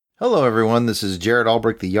Hello everyone, this is Jared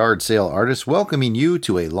Albrecht, the Yard Sale Artist, welcoming you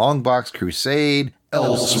to a Longbox Crusade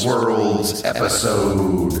Elseworlds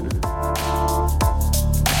episode.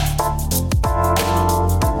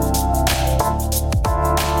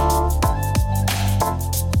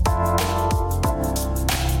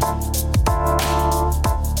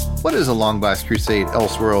 What is a Longbox Crusade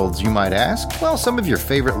Elseworlds, you might ask? Well, some of your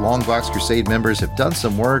favorite Longbox Crusade members have done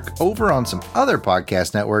some work over on some other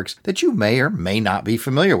podcast networks that you may or may not be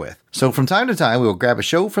familiar with. So from time to time, we will grab a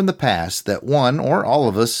show from the past that one or all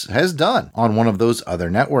of us has done on one of those other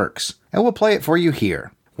networks, and we'll play it for you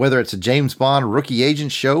here. Whether it's a James Bond Rookie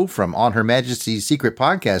Agent show from On Her Majesty's Secret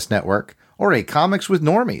Podcast Network, or a Comics with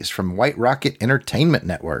Normies from White Rocket Entertainment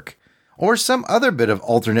Network, or some other bit of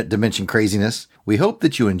alternate dimension craziness, we hope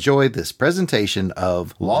that you enjoyed this presentation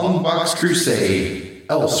of Longbox Crusade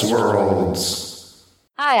Elseworlds.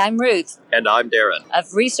 Hi, I'm Ruth. And I'm Darren.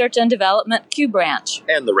 Of Research and Development Q Branch.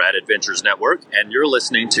 And the Rad Adventures Network. And you're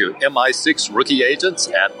listening to MI6 Rookie Agents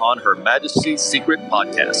at On Her Majesty's Secret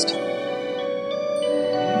Podcast.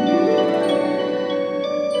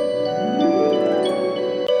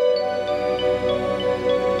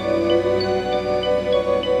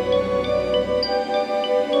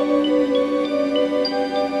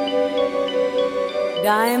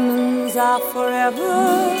 Diamonds are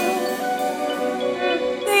forever.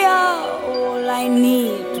 They are all I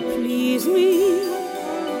need to please me.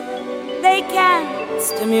 They can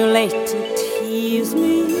stimulate and tease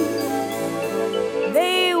me.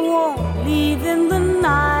 They won't leave in the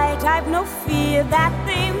night. I've no fear that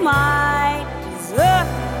they might desert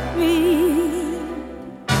me.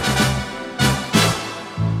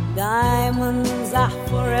 Diamonds are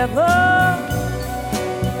forever.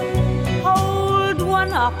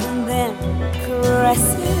 One up and then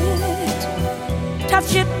caress it,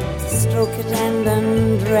 touch it, stroke it and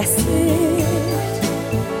undress it.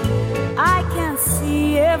 I can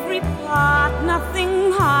see every part,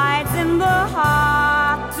 nothing hides in the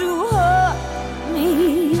heart to hurt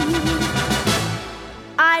me.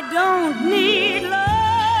 I don't need love,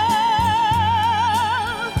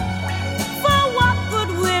 for what good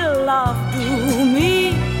will love do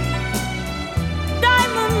me?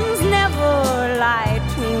 Diamonds never lie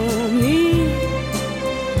to me,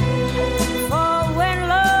 for when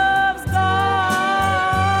love's gone,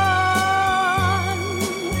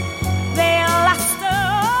 they'll last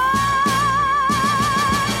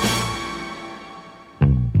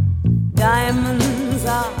on. Diamonds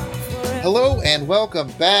are forever. Hello and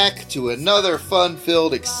welcome back to another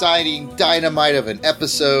fun-filled, exciting dynamite of an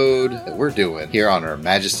episode that we're doing here on Her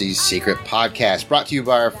Majesty's Secret Podcast, brought to you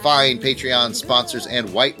by our fine Patreon sponsors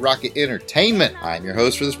and White Rocket Entertainment. I'm your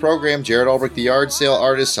host for this program, Jared Albrecht, the Yard Sale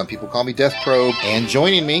Artist. Some people call me Death Probe. And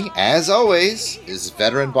joining me, as always, is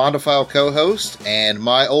veteran Bondophile co-host and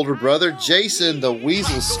my older brother, Jason, the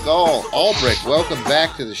Weasel Skull Albrecht. Welcome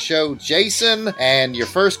back to the show, Jason. And your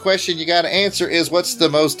first question you got to answer is, what's the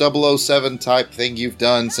most 007 type thing you've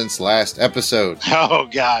done since last episode? Oh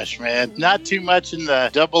gosh, man. Not too much in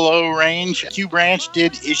the 00 range. Q Branch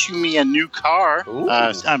did issue me a new car.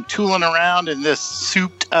 I'm tooling around in this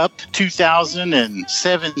souped up 2017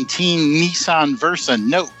 Nissan Versa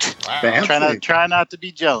Note. Wow. Try not to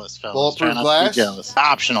be jealous, fellas. Bulletproof glass? Jealous.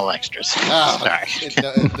 Optional extras. Oh, sorry.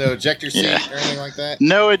 No ejector seat or anything like that?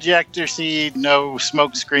 No ejector seat, no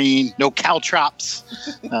smoke screen, no caltrops.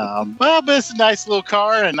 But it's a nice little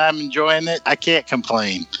car and I'm enjoying it. I can't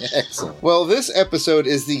complain. Excellent. Well, this episode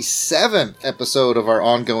is the 7th episode of our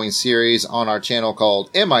ongoing series on our channel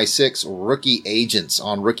called MI6 Rookie Agents.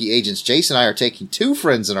 On Rookie Agents, Jason and I are taking two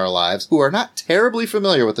friends in our lives who are not terribly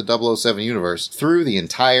familiar with the 007 universe through the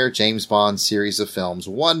entire James Bond series of films,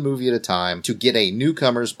 one movie at a time, to get a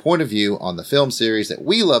newcomer's point of view on the film series that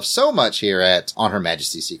we love so much here at On Her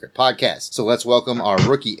Majesty's Secret Podcast. So let's welcome our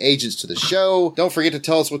Rookie Agents to the show. Don't forget to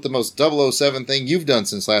tell us what the most 007 thing you've done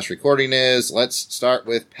since last recording is. Let's start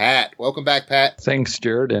with Pat. Welcome back, Pat. Thanks,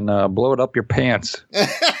 Jared, and blow it up your pants.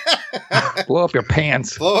 Blow up your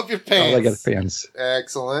pants. Blow up your pants. Oh, I got pants.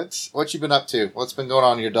 Excellent. What you been up to? What's been going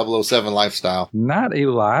on in your 007 lifestyle? Not a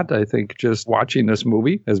lot. I think just watching this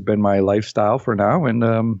movie has been my lifestyle for now,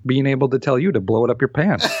 and being able to tell you to blow it up your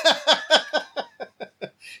pants.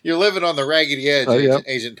 You're living on the raggedy edge,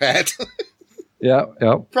 Agent Pat. Yeah.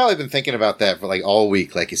 Probably been thinking about that for like all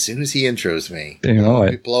week. Like as soon as he intros me,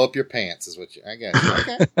 blow up your pants is what I guess.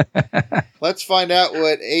 Okay. Let's find out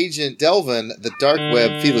what Agent Delvin, the Dark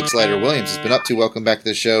Web Felix Leiter Williams, has been up to. Welcome back to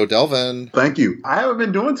the show, Delvin. Thank you. I haven't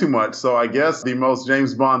been doing too much, so I guess the most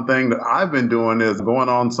James Bond thing that I've been doing is going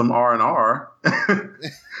on some R&R.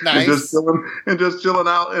 Nice. and just chilling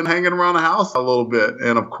out and hanging around the house a little bit.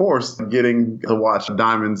 And of course, getting to watch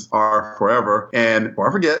Diamonds Are Forever. And before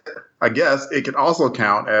I forget, I guess it can also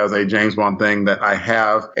count as a James Bond thing that I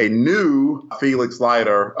have a new Felix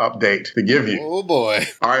Leiter update to give you. Oh, boy.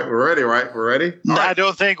 All right, we're ready, right? We're ready? No, All I right.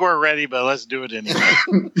 don't think we're ready, but let's do it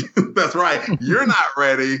anyway. That's right. You're not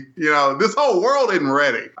ready. This whole world isn't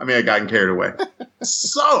ready. I mean, I got carried away.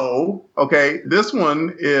 So, okay, this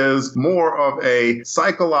one is more of a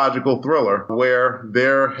psychological thriller where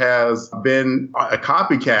there has been a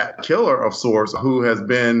copycat killer of sorts who has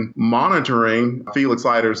been monitoring Felix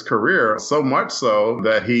Leiter's career, so much so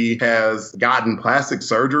that he has gotten plastic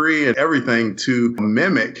surgery and everything to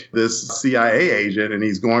mimic this CIA agent, and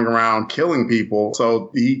he's going around killing people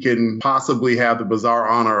so he can possibly have the bizarre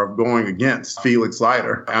honor of going against Felix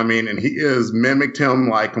Leiter. I mean, and he has mimicked him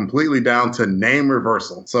like completely down to name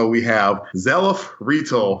reversal. So we have Zelif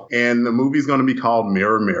Rital, and the movie's going to be called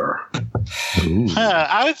Mirror Mirror.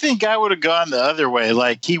 I think I would have gone the other way.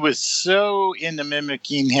 Like, he was so into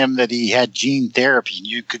mimicking him that he had gene therapy, and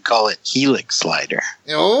you could call it Helix Leiter.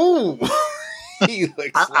 Oh,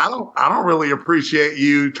 Helix. I don't really appreciate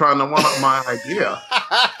you trying to one up my idea.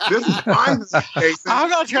 This is fine, Jason. I'm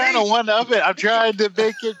not trying to one up it. I'm trying to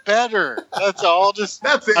make it better. That's all. Just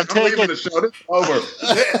That's it. I'm leaving the show. This is over.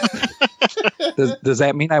 Does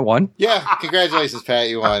that mean I won? Yeah, congratulations, Pat.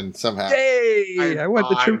 You won somehow. Yay! I won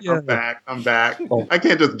the trivia. I'm back. I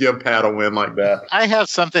can't just give Pat a win like that. I have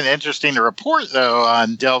something interesting to report, though,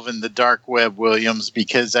 on Delvin the Dark Web Williams,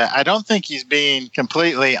 because I don't think he's being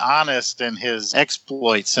completely honest in his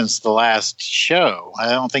exploits since the last show. I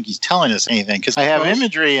don't think he's telling us anything, because I have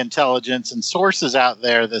imagery intelligence and sources out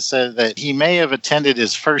there that said that he may have attended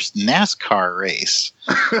his first NASCAR race.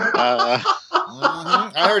 I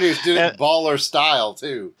heard he was doing baller style,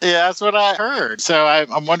 too. Yeah, that's what I heard. So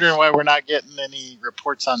I'm wondering why we're not getting any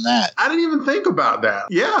reports on that. I didn't even think about that.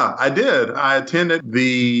 Yeah, I did. I attended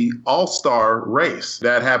the All-Star race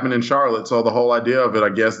that happened in Charlotte. So the whole idea of it, I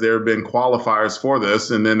guess there have been qualifiers for this.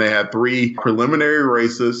 And then they had 3 preliminary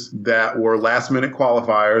races that were last-minute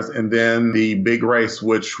qualifiers. And then the big race,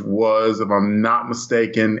 which was, if I'm not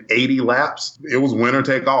mistaken, 80 laps. It was winner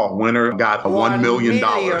take all. Winner got a $1 million.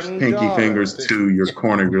 Pinky fingers to your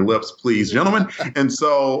corner of your lips, please, gentlemen. And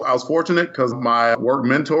so I was fortunate because my work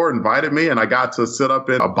mentor invited me, and I got to sit up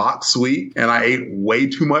in a box suite, and I ate way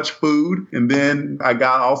too much food. And then I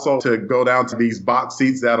got also to go down to these box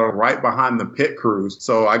seats that are right behind the pit crews.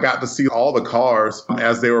 So I got to see all the cars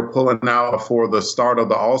as they were pulling out for the start of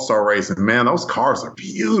the All-Star race. And man, those cars are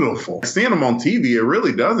beautiful. Seeing them on TV, it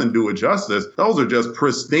really doesn't do it justice. Those are just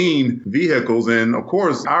pristine vehicles. And of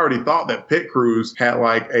course, I already thought that pit crews had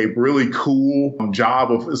like a really cool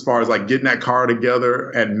job of as far as like getting that car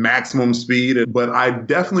together at maximum speed. But I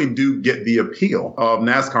definitely do get the appeal of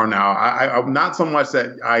NASCAR now. I'm not so much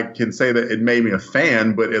that I can say that it made me a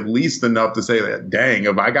fan, but at least enough to say that, dang,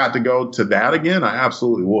 if I got to go to that again, I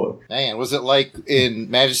absolutely would. Man, was it like in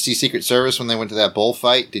Majesty's Secret Service when they went to that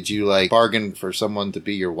bullfight? Did you like bargain for someone to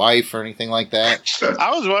be your wife or anything like that?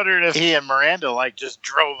 I was wondering if he and Miranda like just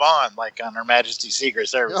drove on like on Her Majesty's Secret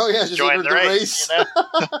Service. Oh, yeah, just joined the race. You know?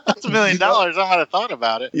 That's $1 million. I might have thought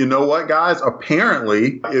about it. You know what, guys?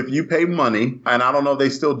 Apparently, if you pay money, and I don't know if they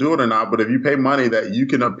still do it or not, but if you pay money, that you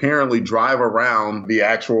can apparently drive around the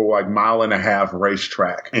actual like 1.5 mile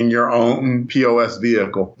racetrack in your own POS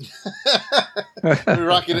vehicle. We're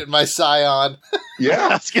rocking it in my Scion. Yeah.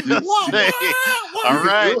 I was gonna say, all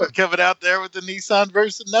right, coming out there with the Nissan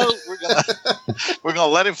Versa Note, we're gonna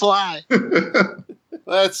let it fly.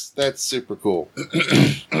 That's super cool.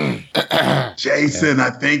 Jason, I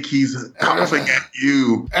think he's coughing at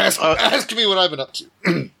you. Ask me what I've been up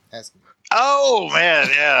to. Ask me. Oh man,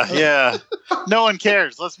 yeah. No one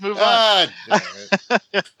cares. Let's move on.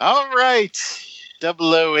 All right.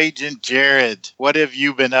 00 Agent Jared, what have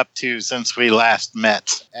you been up to since we last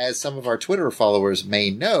met? As some of our Twitter followers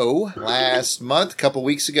may know, last month, a couple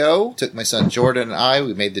weeks ago, took my son Jordan and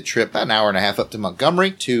we made the trip about an hour and a half up to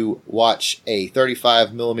Montgomery to watch a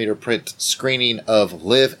 35mm print screening of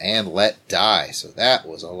Live and Let Die. So that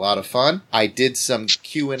was a lot of fun. I did some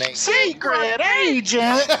Q&A. Secret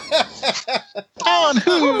Agent! On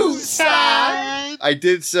whose side? I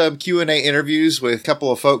did some Q&A interviews with a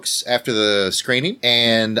couple of folks after the screening,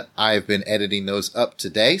 and I've been editing those up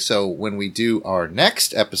today. So when we do our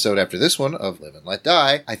next episode after this one of Live and Let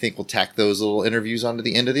Die, I think we'll tack those little interviews onto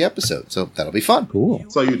the end of the episode. So that'll be fun. Cool.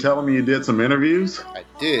 So you're telling me you did some interviews? I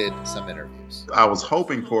did some interviews. I was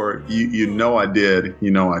hoping for it. You know I did.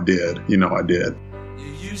 You know I did. You know I did.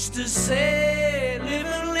 You used to say, live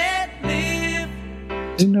and let live.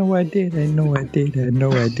 I know I did. Hang on, all right,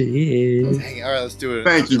 let's do it.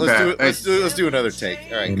 Thank you, Pat. Let's do another take.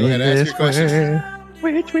 All right, go ahead, ask your question.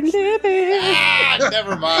 Which we live in.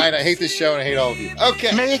 Never mind. I hate this show and I hate all of you.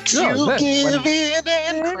 Okay. Makes No, you that- give in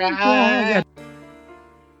and cry.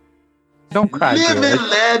 Don't cry, Live George. and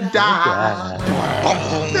let die.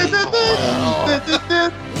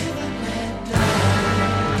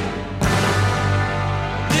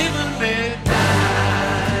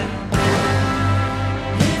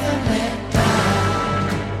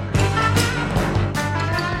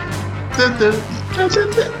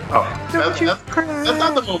 That's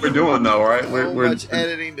not the one we're doing, though, right? So much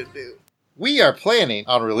editing to do. We are planning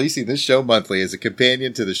on releasing this show monthly as a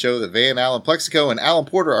companion to the show that Van Allen Plexico and Alan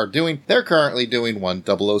Porter are doing. They're currently doing one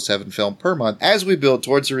 007 film per month as we build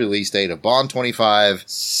towards the release date of Bond 25,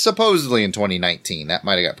 supposedly in 2019. That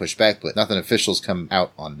might have got pushed back, but nothing official's come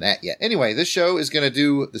out on that yet. Anyway, this show is going to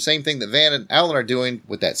do the same thing that Van and Allen are doing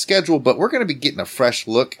with that schedule, but we're going to be getting a fresh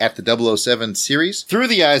look at the 007 series through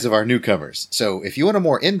the eyes of our newcomers. So if you want a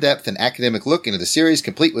more in-depth and academic look into the series,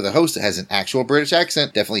 complete with a host that has an actual British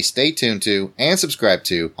accent, definitely stay tuned to and subscribe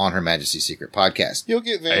to On Her Majesty's Secret Podcast. You'll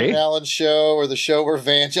get Van and Allen's show, or the show where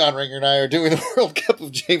Van, John Ringer, and I are doing the World Cup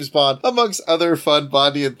of James Bond, amongst other fun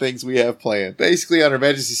Bondian things we have planned. Basically, On Her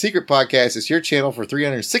Majesty's Secret Podcast is your channel for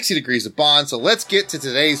 360 degrees of Bond, so let's get to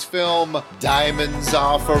today's film, Diamonds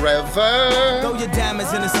Are Forever. Throw your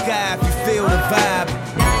diamonds in the sky if you feel the vibe.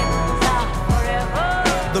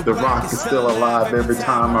 The Rock is still alive every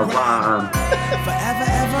time I rhyme. Forever,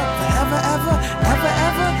 ever, forever, ever, ever,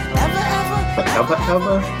 ever, ever, ever. Forever,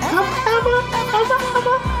 ever, ever, ever,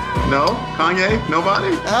 ever. No? Kanye?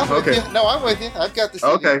 Nobody? I'm with Okay. you. No, I'm with you. I've got the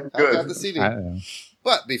CD. Okay, I've good. got the CD. I don't know.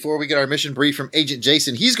 But before we get our mission brief from Agent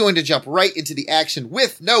Jason, he's going to jump right into the action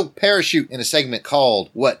with no parachute in a segment called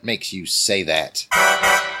What Makes You Say That?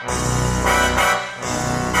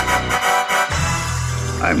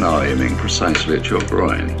 I'm now aiming precisely at your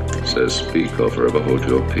groin. Says speak or forever hold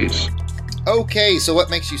your peace. Okay, so What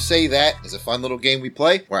Makes You Say That is a fun little game we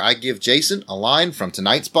play where I give Jason a line from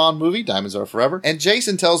tonight's Bond movie, Diamonds Are Forever, and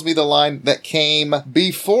Jason tells me the line that came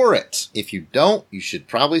before it. If you don't, you should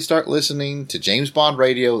probably start listening to James Bond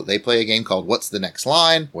Radio. They play a game called What's the Next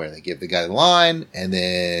Line, where they give the guy the line, and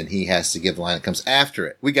then he has to give the line that comes after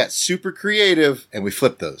it. We got super creative, and we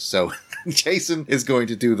flipped those. So Jason is going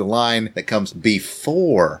to do the line that comes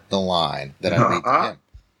before the line that I read to him.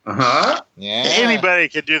 Uh-huh. Yeah. Anybody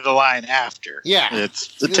could do the line after. Yeah. It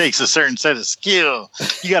takes a certain set of skill.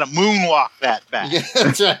 You got to moonwalk that back. Yeah,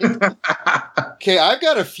 that's right. Okay, I've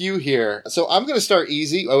got a few here. So I'm going to start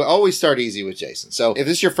easy. I always start easy with Jason. So if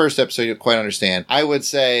this is your first episode, you don't quite understand. I would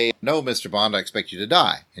say, no, Mr. Bond, I expect you to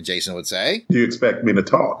die. And Jason would say, Do you expect me to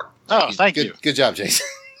talk? Oh, thank you. Good job, Jason.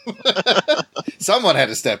 Someone had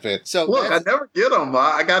to step in. So Look, I never get them.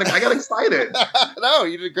 I got excited. no,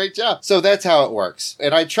 you did a great job. So that's how it works.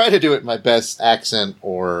 And I try to do it in my best accent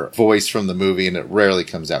or voice from the movie, and it rarely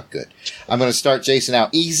comes out good. I'm going to start Jason out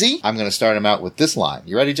easy. I'm going to start him out with this line.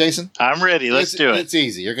 You ready, Jason? I'm ready. Let's do it. It's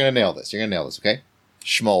easy. You're going to nail this. Okay?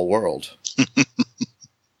 Small world.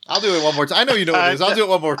 I'll do it one more time. I know you know what it is. I'll do it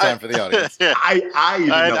one more time for the audience.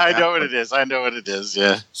 I know what it is. I know what it is.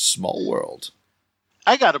 Yeah. Small world.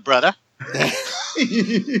 I got it, brother.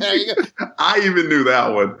 There you go. I even knew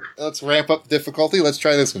that one. Let's ramp up difficulty. Let's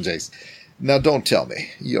try this one, Jason. Now, don't tell me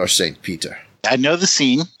you're St. Peter. I know the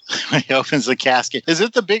scene when he opens the casket. Is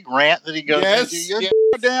it the big rant that he goes Yes, into? Your yes.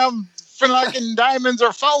 damn fucking diamonds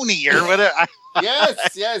are phony or whatever.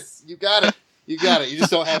 Yes. You got it. You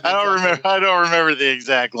just don't have. I don't remember the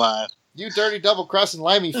exact line. You dirty double-crossing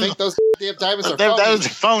limey. Think those damn diamonds are That phony. was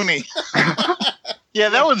phony. Yeah,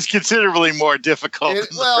 that one's considerably more difficult. than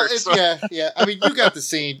the first one. Yeah. I mean, you got the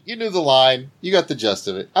scene. You knew the line. You got the gist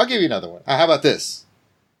of it. I'll give you another one. How about this?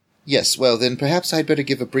 Yes, well, then perhaps I'd better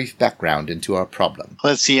give a brief background into our problem.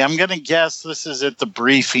 Let's see. I'm going to guess this is at the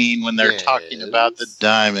briefing when they're talking about the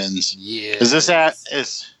diamonds. Yeah. Is this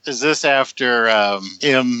after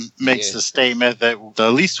M makes the statement that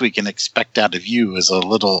the least we can expect out of you is a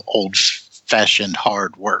little old-fashioned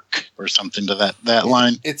hard work or something to that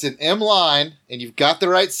line? It's an M line, and you've got the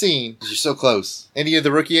right scene. You're so close. Any of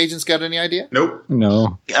the rookie agents got any idea? Nope.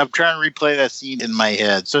 No. I'm trying to replay that scene in my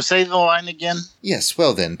head. So say the line again. Yes,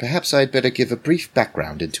 well then, perhaps I'd better give a brief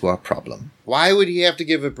background into our problem. Why would he have to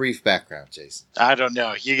give a brief background, Jason? I don't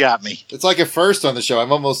know. You got me. It's like a first on the show.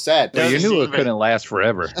 I'm almost sad. Well, you knew it couldn't last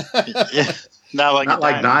forever. Not like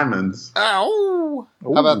diamonds. Ow!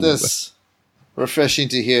 How about this? refreshing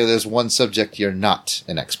to hear there's one subject you're not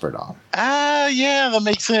an expert on. Yeah, that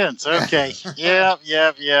makes sense. Okay. Yep.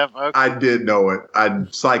 Okay. I did know it. I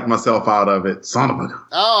psyched myself out of it. Son of a...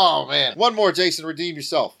 Oh, man. One more, Jason. Redeem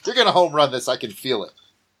yourself. You're going to home run this. I can feel it.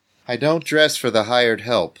 I don't dress for the hired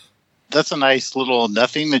help. That's a nice little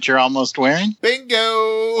nothing that you're almost wearing.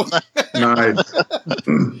 Bingo! Nice.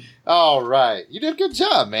 All right. You did a good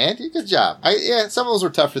job, man. You did a good job. Some of those were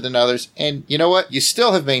tougher than others. And you know what? You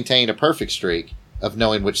still have maintained a perfect streak of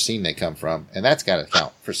knowing which scene they come from. And that's got to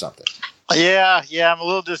count for something. Yeah, I'm a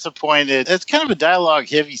little disappointed. It's kind of a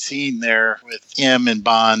dialogue-heavy scene there with him and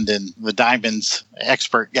Bond and the Diamonds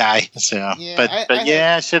expert guy. So,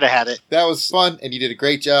 yeah, I should have had it. That was fun, and you did a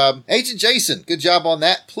great job. Agent Jason, good job on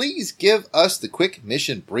that. Please give us the quick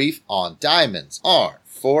mission brief on Diamonds Are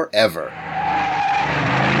Forever.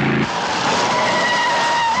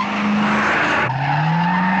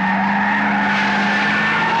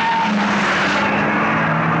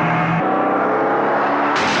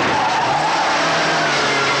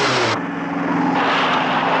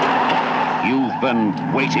 Been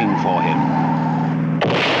waiting for him,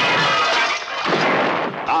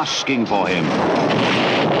 asking for him.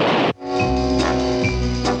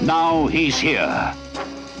 Now he's here.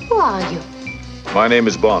 Who are you? My name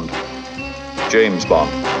is Bond. James Bond.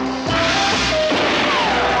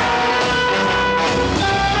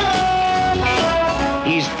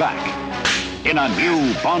 He's back in a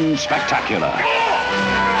new Bond spectacular.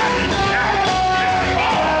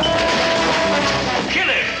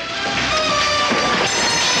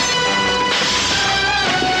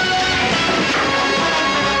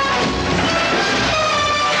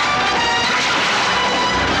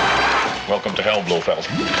 Welcome to hell, Blofeld.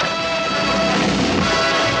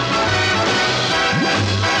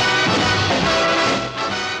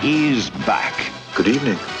 He's back. Good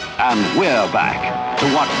evening. And we're back to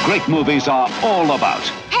what great movies are all about.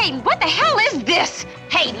 Hey, what the hell is this?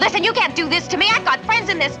 Hey, listen, you can't do this to me. I've got friends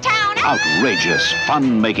in this town. Outrageous,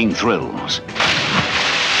 fun-making thrills.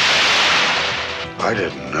 I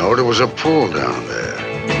didn't know there was a pool down there.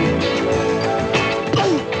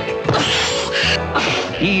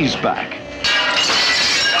 He's back.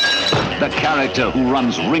 The character who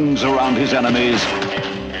runs rings around his enemies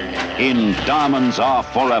in Diamonds Are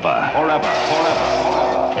Forever. Forever.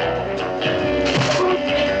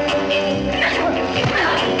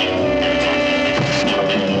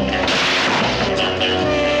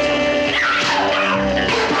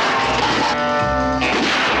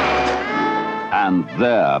 And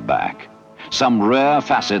they're back. Some rare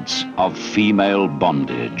facets of female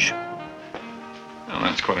bondage. Well,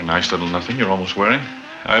 that's quite a nice little nothing you're almost wearing.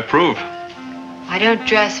 I approve. I don't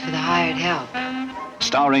dress for the hired help.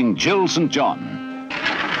 Starring Jill St. John,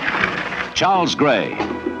 Charles Gray,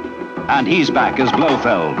 and he's back as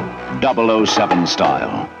Blofeld, 007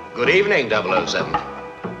 style. Good evening, 007.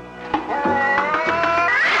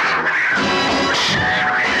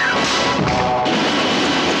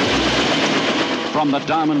 From the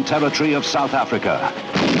Diamond Territory of South Africa.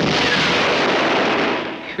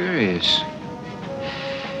 Curious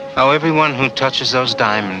how everyone who touches those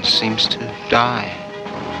diamonds seems to die.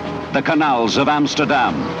 The canals of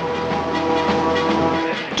Amsterdam.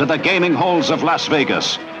 To the gaming halls of Las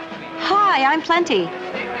Vegas. Hi, I'm Plenty.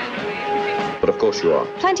 But of course you are.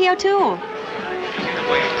 Plenty O'Toole.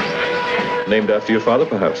 Named after your father,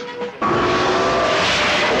 perhaps?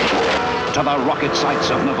 To the rocket sites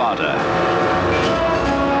of Nevada.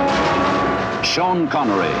 Sean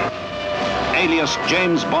Connery, alias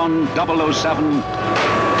James Bond 007,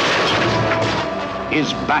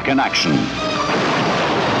 is back in action.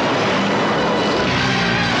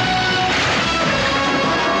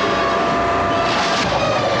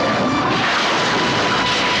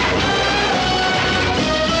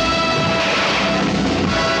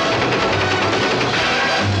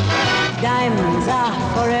 Diamonds are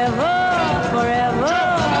forever, forever,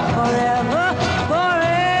 forever, forever.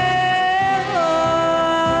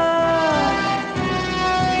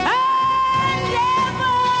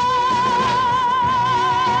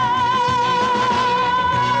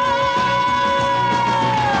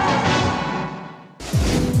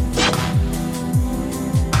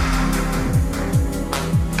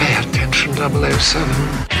 Pay attention, 007.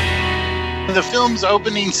 In the film's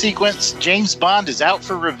opening sequence, James Bond is out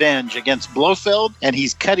for revenge against Blofeld, and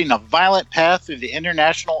he's cutting a violent path through the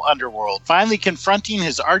international underworld. Finally confronting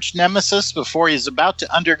his arch nemesis before he is about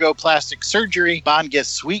to undergo plastic surgery, Bond gets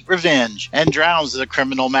sweet revenge and drowns the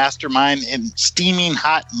criminal mastermind in steaming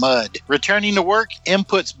hot mud. Returning to work, M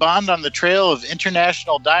puts Bond on the trail of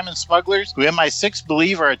international diamond smugglers who MI6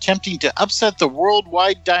 believe are attempting to upset the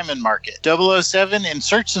worldwide diamond market. 007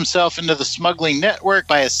 inserts himself into the smuggling network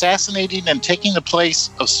by assassinating and taking the place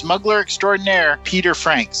of smuggler extraordinaire Peter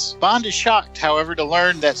Franks. Bond is shocked, however, to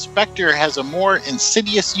learn that Spectre has a more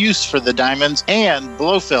insidious use for the diamonds and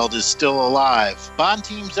Blofeld is still alive. Bond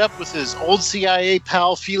teams up with his old CIA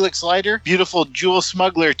pal Felix Leiter, beautiful jewel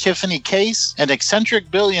smuggler Tiffany Case, and eccentric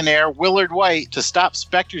billionaire Willard White to stop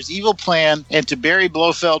Spectre's evil plan and to bury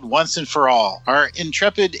Blofeld once and for all. Our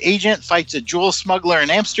intrepid agent fights a jewel smuggler in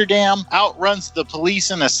Amsterdam, outruns the police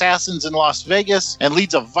and assassins in Las Vegas, and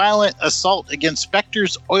leads a violent assault against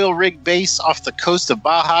Spectre's oil rig base off the coast of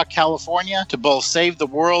Baja, California, to both save the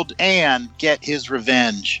world and get his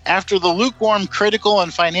revenge. After the lukewarm critical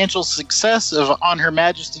and financial success of On Her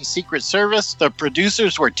Majesty's Secret Service, the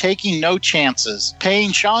producers were taking no chances.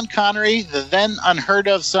 Paying Sean Connery the then unheard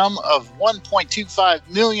of sum of $1.25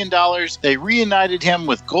 million, they reunited him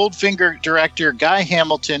with Goldfinger director Guy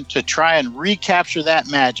Hamilton to try and recapture that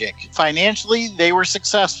magic. Financially, they were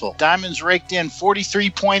successful. Diamonds raked in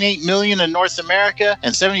 $43.8 million in North America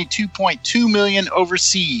and $72.2 million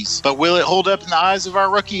overseas. But will it hold up in the eyes of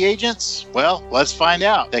our rookie agents? Well, let's find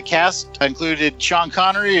out. The cast included Sean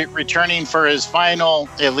Connery returning for his final,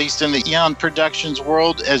 at least in the Eon Productions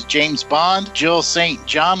world, as James Bond. Jill St.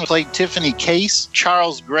 John played Tiffany Case.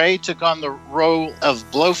 Charles Gray took on the role of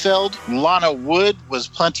Blofeld. Lana Wood was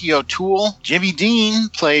Plenty O'Toole. Jimmy Dean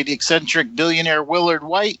played eccentric billionaire Willard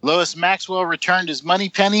White. Lois Maxwell returned as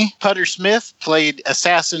Moneypenny. Putter Smith played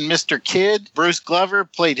assassin Mr. Kidd. Bruce Glover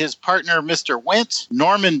played his partner Mr. Wint.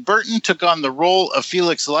 Norman Burton took on the role of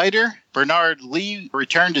Felix Leiter. Bernard Lee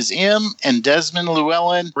returned as M, and Desmond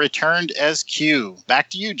Llewellyn returned as Q. Back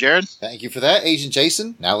to you, Jared. Thank you for that, Agent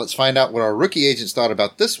Jason. Now let's find out what our rookie agents thought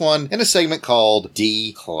about this one in a segment called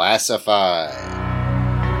Declassified.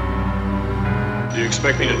 Do you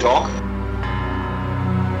expect me to talk?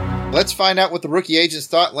 Let's find out what the rookie agents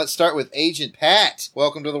thought. Let's start with Agent Pat.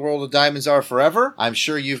 Welcome to the world of Diamonds Are Forever. I'm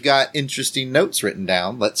sure you've got interesting notes written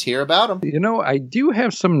down. Let's hear about them. You know, I do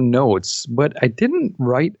have some notes, but I didn't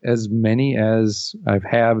write as many as I've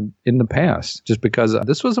had in the past, just because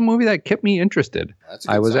this was a movie that kept me interested. That's a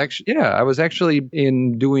good sign. I was actually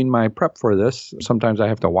in doing my prep for this. Sometimes I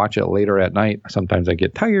have to watch it later at night. Sometimes I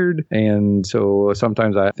get tired. And so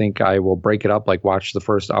sometimes I think I will break it up, like watch the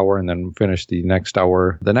first hour and then finish the next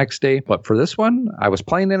hour the next day. But for this one, I was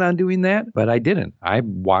planning on doing that, but I didn't. I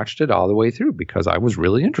watched it all the way through because I was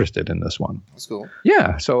really interested in this one. That's cool.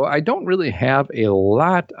 Yeah, so I don't really have a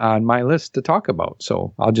lot on my list to talk about.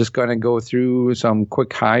 So I'll just kind of go through some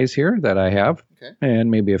quick highs here that I have. Okay.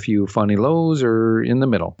 And maybe a few funny lows or in the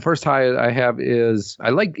middle. First high I have is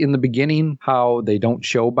I like in the beginning how they don't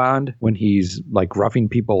show Bond when he's like roughing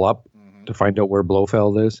people up to find out where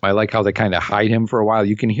Blofeld is. I like how they kind of hide him for a while.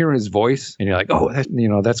 You can hear his voice and you're like, oh,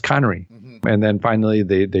 that's Connery. Mm-hmm. And then finally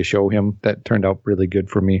they show him. That turned out really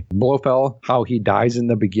good for me. Blofeld, how he dies in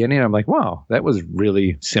the beginning. I'm like, wow, that was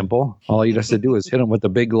really simple. All he has to do is hit him with a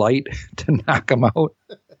big light to knock him out.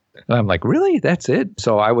 And I'm like, really? That's it?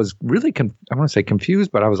 So I was really, I want to say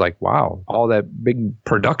confused, but I was like, wow, all that big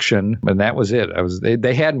production. And that was it.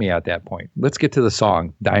 They had me at that point. Let's get to the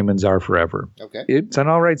song, Diamonds Are Forever. Okay. It's an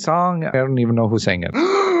all right song. I don't even know who sang it.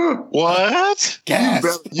 What?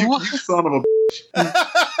 Gasp. You son of a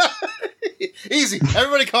bitch. Easy.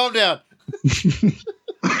 Everybody calm down.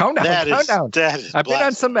 Calm down. I've been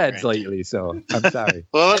on some meds right lately, so I'm sorry.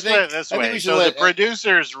 Well, let's put it this way. So the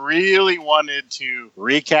producers really wanted to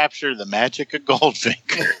recapture the magic of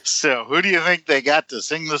Goldfinger. So who do you think they got to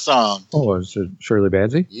sing the song? Oh, is it Shirley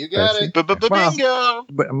Bassey? You got it. Bingo.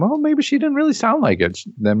 Well, maybe she didn't really sound like it.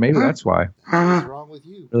 Then maybe that's why. What's wrong with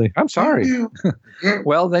you? Really? I'm sorry.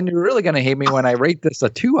 Well, then you're really going to hate me when I rate this a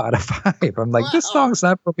 2 out of 5. I'm like, this song's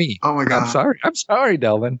not for me. Oh, my God. I'm sorry,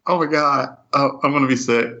 Delvin. Oh, my God. Oh, I'm going to be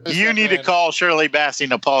sick. You need to call Shirley Bassey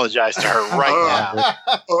and apologize to her right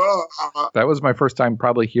now. That was my first time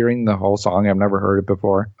probably hearing the whole song. I've never heard it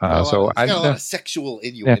before. So I got a lot of sexual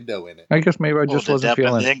innuendo in it. I guess maybe I just wasn't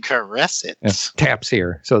feeling it. Caress it. Yeah. Tap's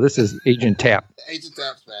here. So this is Agent Tap. Agent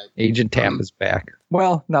Tap's back. Agent Tap is back.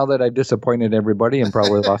 Well, now that I've disappointed everybody and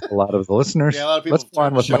probably lost a lot of the listeners, let's go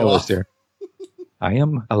on with my list here. I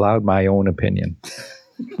am allowed my own opinion.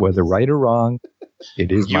 Whether right or wrong,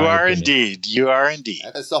 It is. You are indeed. You are indeed.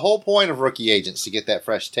 That's the whole point of Rookie Agents, to get that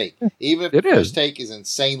fresh take. Even if the fresh take is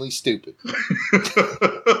insanely stupid.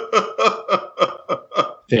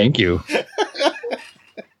 Thank you.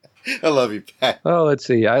 I love you, Pat. Oh, let's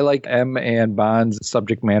see. I like M and Bond's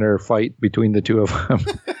subject matter fight between the two of them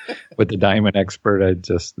with the Diamond Expert. I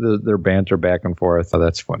just their banter back and forth. Oh,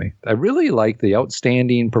 that's funny. I really like the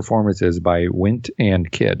outstanding performances by Wint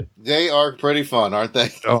and Kidd. They are pretty fun, aren't they?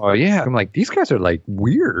 Oh, yeah. I'm like, these guys are like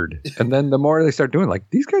weird. And then the more they start doing, like,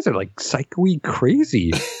 these guys are like psycho-y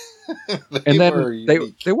crazy. And then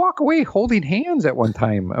they walk away holding hands at one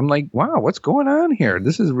time. I'm like, wow, what's going on here?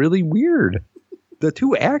 This is really weird. The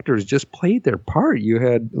two actors just played their part. You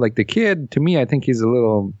had, like, the Kid, to me, I think he's a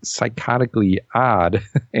little psychotically odd.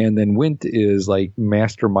 And then Wint is, like,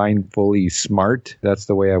 mastermindfully smart. That's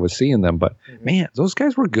the way I was seeing them. But, man, those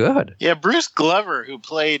guys were good. Yeah, Bruce Glover, who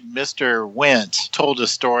played Mr. Wint, told a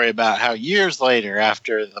story about how years later,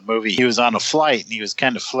 after the movie, he was on a flight and he was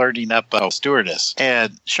kind of flirting up a stewardess.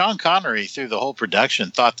 And Sean Connery, through the whole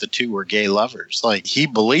production, thought the two were gay lovers. Like, he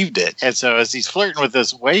believed it. And so as he's flirting with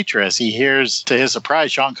this waitress, he hears, to his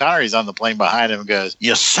surprise, Sean Connery's on the plane behind him and goes,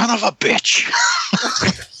 "You son of a bitch."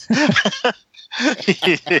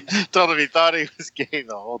 He told him he thought he was gay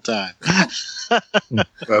the whole time.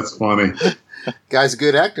 That's funny. Guy's a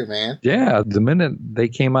good actor, man. Yeah, the minute they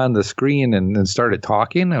came on the screen and started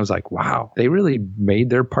talking, I was like, wow, they really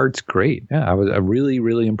made their parts great. Yeah, I was really,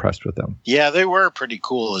 really impressed with them. Yeah, they were pretty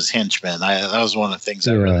cool as henchmen. That was one of the things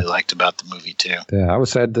I really liked about the movie, too. Yeah, I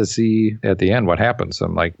was sad to see at the end what happens.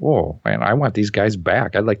 I'm like, whoa, man, I want these guys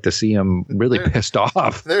back. I'd like to see them really pissed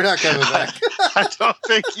off. They're not coming back. I don't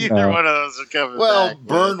think either one of those are coming back. Well,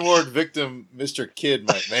 burn ward victim Mr. Kidd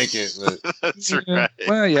might make it. But. That's right.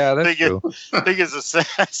 Well, yeah, that's true. Big as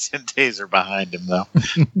assassin days are behind him, though.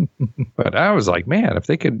 But I was like, man, if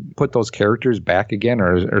they could put those characters back again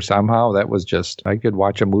or somehow, that was just, I could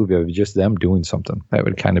watch a movie of just them doing something. That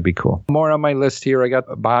would kind of be cool. More on my list here. I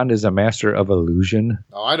got Bond is a master of illusion.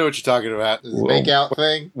 Oh, I know what you're talking about. This make-out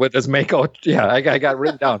thing? With this make-out, yeah, I got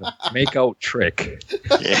written down. Make-out trick.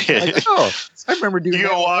 Yeah. Like, oh, I remember doing that. You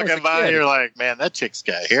go walking by and you're like, man, that chick's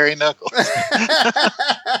got hairy knuckles.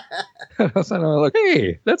 So I'm like,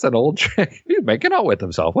 hey, that's an old trick. He's making out with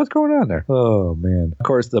himself. What's going on there? Oh, man. Of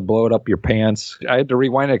course, the blow it up your pants. I had to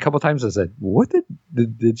rewind it a couple times. I said, what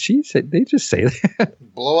did she say? They just say that?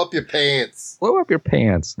 Blow up your pants. Blow up your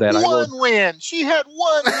pants. That one win. She had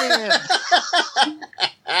one win.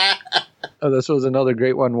 Oh, this was another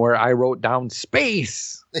great one where I wrote down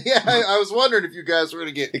space. Yeah, I was wondering if you guys were going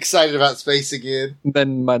to get excited about space again.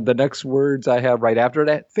 Then the next words I have right after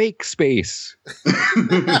that, fake space.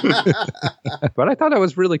 But I thought that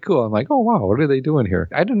was really cool. I'm like, oh, wow, what are they doing here?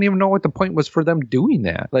 I didn't even know what the point was for them doing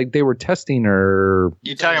that. Like they were testing her.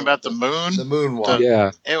 You talking about the moon? The moonwalk.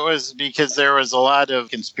 Yeah. It was because there was a lot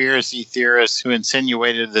of conspiracy theorists who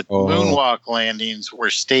insinuated that moonwalk landings were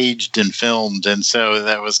staged and filmed. And so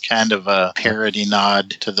that was kind of a parody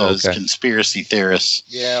nod to those conspiracy theorists.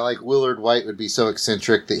 Yeah, like Willard White would be so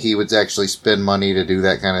eccentric that he would actually spend money to do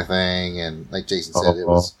that kind of thing. And like Jason said, it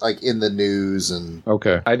was like in the news. And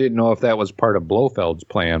okay. I didn't know if that was part of Blofeld's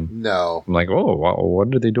plan. No. I'm like, oh, wow,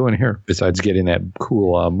 what are they doing here? Besides getting that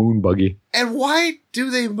cool moon buggy. And why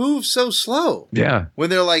do they move so slow? Yeah.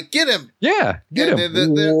 When they're like, get him. Yeah, get him.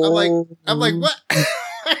 I'm like, what?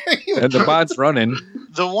 And the Bond's running.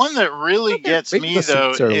 The one that really gets me,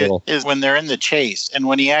 though, is when they're in the chase and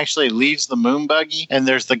when he actually leaves the moon buggy and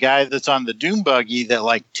there's the guy that's on the doom buggy that,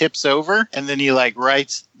 like, tips over and then he, like,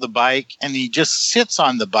 rides the bike and he just sits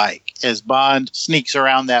on the bike as Bond sneaks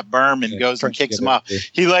around that berm and goes and kicks him off.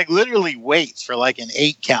 He, like, literally waits for, like, an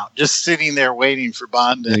 8 count, just sitting there waiting for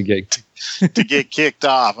Bond to get kicked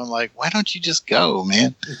off. I'm like, why don't you just go,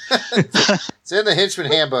 man? It's in the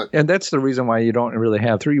Henchman Handbook. And that's the reason why you don't really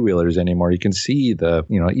have three-wheelers anymore. You can see the,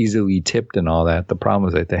 easily tipped and all that. The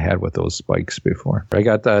problems that they had with those spikes before. I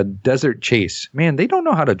got the Desert Chase. Man, they don't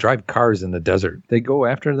know how to drive cars in the desert. They go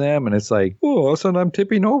after them and it's like, oh, all of a sudden I'm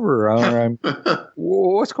tipping over.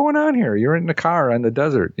 What's going on here? You're in the car in the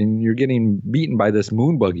desert and you're getting beaten by this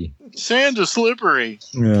moon buggy. Sand is slippery.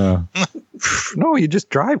 Yeah. No, you just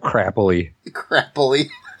drive crappily. Crappily.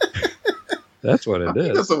 That's what it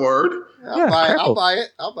is. That's a word. I'll buy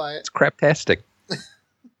it. It's craptastic.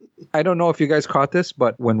 I don't know if you guys caught this,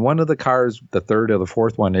 but when one of the cars, the third or the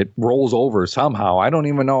fourth one, it rolls over somehow. I don't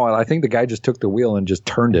even know. I think the guy just took the wheel and just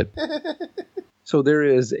turned it. So there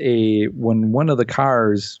is when one of the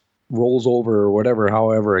cars rolls over or whatever,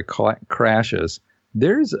 however it crashes,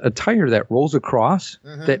 there's a tire that rolls across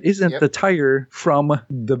that isn't the tire from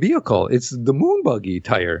the vehicle. It's the moon buggy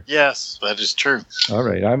tire. Yes, that is true. All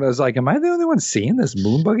right. I was like, am I the only one seeing this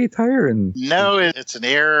moon buggy tire? And no, it's an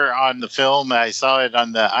error on the film. I saw it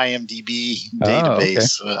on the IMDb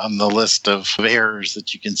database on the list of errors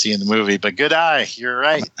that you can see in the movie. But good eye. You're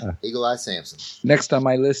right. Eagle Eye Samson. Next on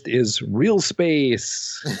my list is Real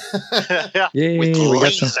Space. Yay, with we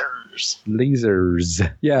got lasers.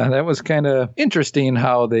 Lasers. Yeah, that was kind of interesting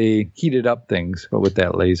how they heated up things with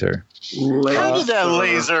that laser. How did that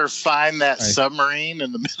laser find that submarine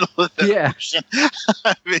in the middle of the ocean?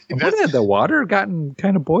 I mean, had the water gotten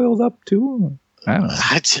kind of boiled up too? I don't know.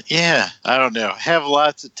 I don't know. Have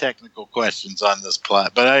lots of technical questions on this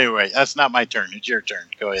plot. But anyway, that's not my turn. It's your turn.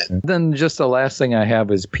 Go ahead. Then just the last thing I have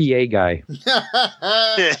is PA guy.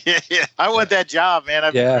 I want that job, man.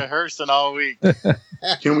 I've been rehearsing all week.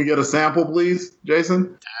 Can we get a sample, please, Jason? 10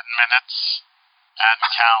 minutes and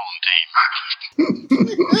counting.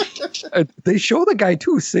 They show the guy,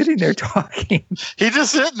 too, sitting there talking. He's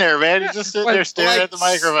just sitting there, man. He's just sitting there staring at the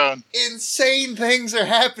microphone. Insane things are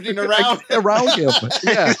happening around him.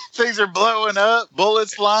 Yeah. Things are blowing up.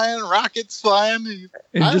 Bullets flying. Rockets flying.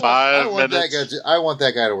 I want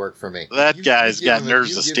that guy to work for me. That guy's got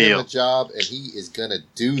nerves of steel. Give him a job, and he is going to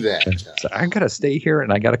do that job. So I got to stay here,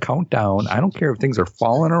 and I got to count down. I don't care if things are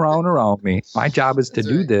falling around me. My job is to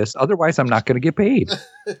do this. Otherwise, I'm not going to get paid.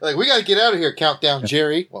 Like, we got to get out of here, Countdown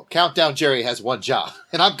Jerry. Well, Countdown Jerry has one job,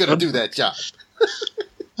 and I'm going to do that job.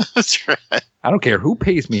 That's right. I don't care who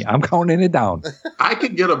pays me. I'm counting it down. I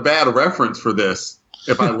could get a bad reference for this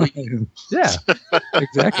if I leave. Yeah,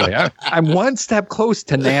 exactly. I'm one step close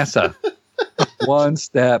to NASA. One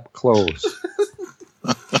step close.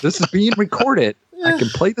 This is being recorded. I can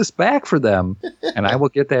play this back for them, and I will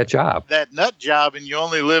get that job. That nut job, and you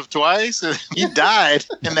only live twice. He died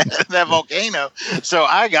in that volcano, so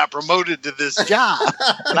I got promoted to this job,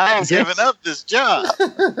 and I am giving up this job.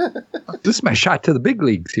 This is my shot to the big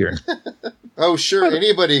leagues here. Oh, sure,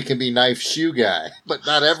 anybody can be Knife Shoe Guy, but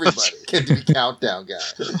not everybody can be Countdown Guy.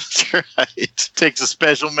 That's right. Takes a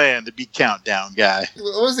special man to be Countdown Guy.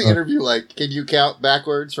 What was the interview like? Can you count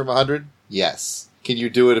backwards from 100? Yes. Can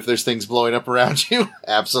you do it if there's things blowing up around you?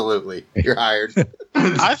 Absolutely. You're hired.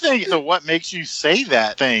 I think what makes you say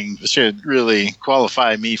that thing should really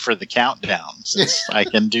qualify me for the countdown, since I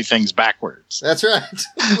can do things backwards. That's right.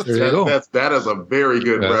 That is a very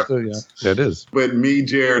good reference. It is. But me,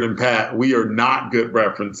 Jared, and Pat, we are not good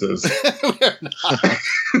references. We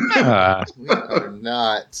are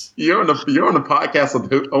not. You're on the podcast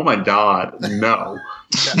of oh my God, no.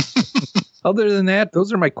 Other than that,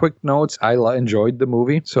 those are my quick notes. I enjoyed the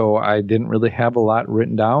movie, so I didn't really have a lot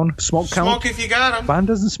written down. Smoke count. Smoke if you got him. Bond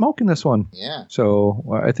doesn't smoke in this one. Yeah. So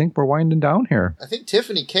I think we're winding down here. I think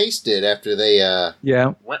Tiffany Case did after they, yeah.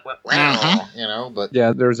 You know, but.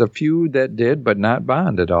 Yeah, there's a few that did, but not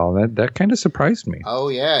Bond at all. That kind of surprised me. Oh,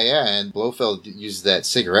 yeah. And Blofeld uses that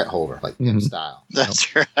cigarette holder, like Pimp style.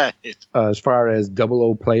 That's right. As far as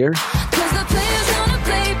 00 player.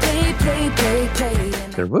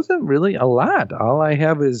 There wasn't really a lot. All I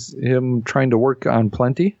have is him trying to work on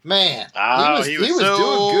Plenty. Man, he was so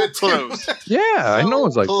doing good close. Yeah, I know.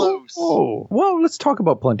 It's like, oh. Well, let's talk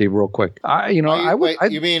about Plenty real quick. You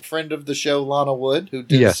mean friend of the show, Lana Wood, who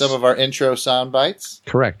did some of our intro sound bites?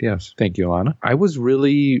 Correct. Yes. Thank you, Lana. I was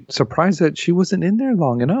really surprised that she wasn't in there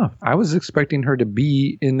long enough. I was expecting her to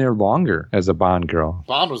be in there longer as a Bond girl.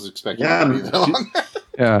 Bond was expecting her to be there longer.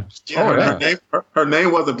 Yeah. Her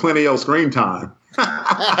name wasn't Plenty of Screen Time. Yeah.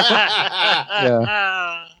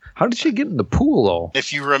 How did she get in the pool, though?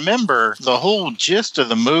 If you remember, the whole gist of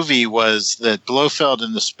the movie was that Blofeld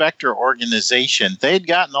and the Spectre organization, they'd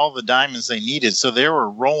gotten all the diamonds they needed, so they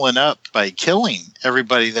were rolling up by killing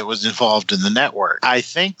everybody that was involved in the network. I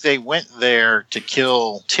think they went there to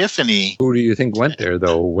kill Tiffany. Who do you think went there,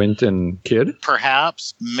 though? Wint and Kid?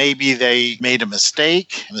 Perhaps. Maybe they made a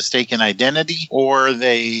mistaken identity, or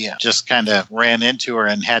they just kind of ran into her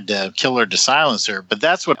and had to kill her to silence her. But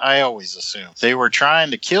that's what I always assumed. They were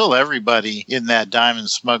trying to kill everybody in that diamond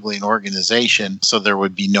smuggling organization so there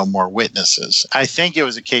would be no more witnesses. I think it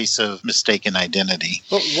was a case of mistaken identity.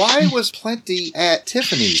 But why was Plenty at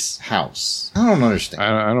Tiffany's house? I don't understand.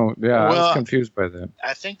 I don't. Yeah, I was confused by that.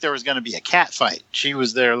 I think there was going to be a cat fight. She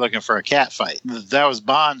was there looking for a cat fight. That was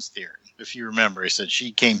Bond's theory. If you remember, he said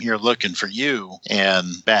she came here looking for you and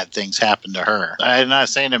bad things happened to her. I'm not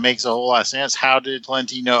saying it makes a whole lot of sense. How did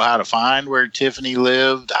Plenty know how to find where Tiffany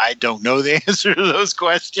lived? I don't know the answer to those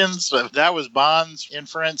questions. But that was Bond's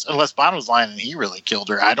inference. Unless Bond was lying and he really killed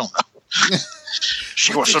her. I don't know.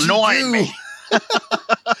 She was annoying me.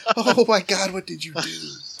 Oh my God, what did you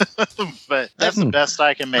do? But that's the best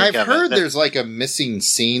I can make of it. I've heard there's like a missing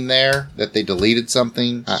scene there that they deleted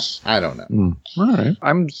something. I don't know. All right.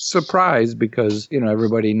 I'm surprised because,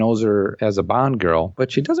 everybody knows her as a Bond girl,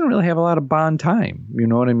 but she doesn't really have a lot of Bond time. You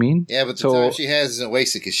know what I mean? Yeah, but the time she has isn't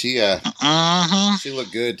wasted because she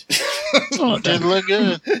looked good. Did look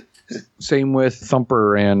good. Same with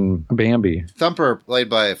Thumper and Bambi. Thumper, played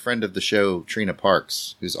by a friend of the show, Trina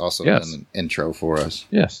Parks, who's also done an intro for us.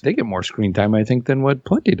 Yes, they get more screen time, I think, than what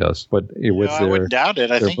Plenty does. But I wouldn't doubt it.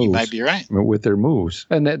 I think you might be right. With their moves.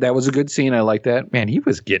 And that was a good scene. I like that. Man, he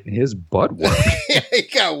was getting his butt worked. He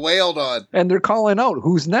got wailed on. And they're calling out,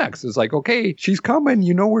 who's next? It's like, okay, she's coming.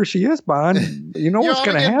 You know where she is, Bond. You know what's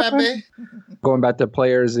going to happen? Going back to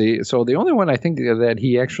players, so the only one I think that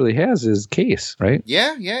he actually has is Case, right?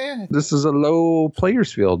 Yeah. This is a low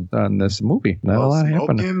players field on this movie. Not a lot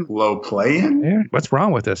happening. Low playing? Yeah. What's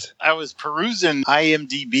wrong with this? I was perusing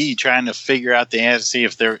IMDb trying to figure out the answer, see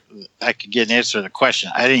if I could get an answer to the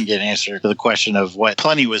question. I didn't get an answer to the question of what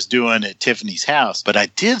Plenty was doing at Tiffany's house, but I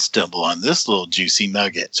did stumble on this little juicy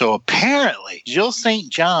nugget. So apparently, Jill St.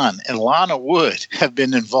 John and Lana Wood have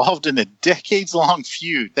been involved in a decades-long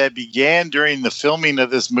feud that began during the filming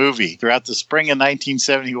of this movie throughout the spring of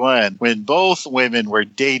 1971 when both women were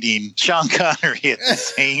dating Sean Connery at the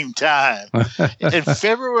same time. In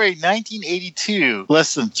February 1982,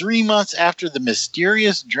 less than 3 months after the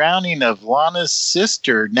mysterious drowning of Lana's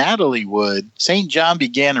sister, Natalie Wood, St. John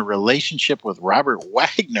began a relationship with Robert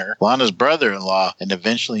Wagner, Lana's brother-in-law, and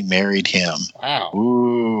eventually married him. Wow.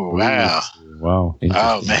 Ooh, wow. Wow.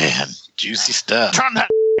 Oh, man. Juicy stuff. Turn that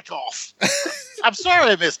off. I'm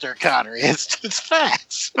sorry, Mr. Connery. It's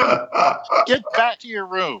facts. Get back to your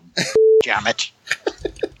room. Damn it.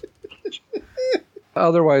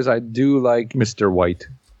 Otherwise, I do like Mr. White.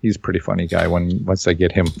 He's a pretty funny guy once I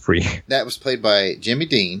get him free. That was played by Jimmy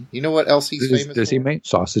Dean. You know what else he's famous for? Does he make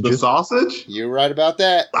sausages? The sausage? You're right about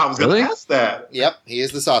that. I was going to ask that. Yep, he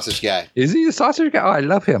is the sausage guy. Is he the sausage guy? Oh, I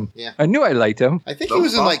love him. Yeah. I knew I liked him. I think he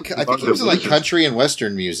was in country and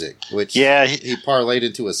western music, which he parlayed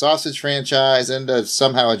into a sausage franchise and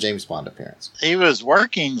somehow a James Bond appearance. He was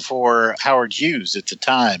working for Howard Hughes at the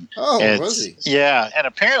time. Oh, was he? Yeah, and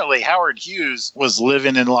apparently Howard Hughes was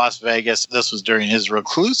living in Las Vegas. This was during his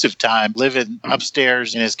reclusive time, living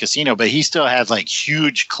upstairs in his casino, but he still had like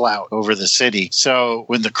huge clout over the city. So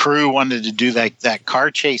when the crew wanted to do that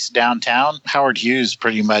car chase downtown, Howard Hughes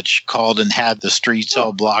pretty much called and had the streets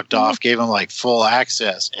all blocked off, gave him like full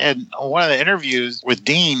access. And one of the interviews with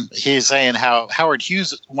Dean, he's saying how Howard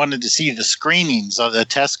Hughes wanted to see the screenings of the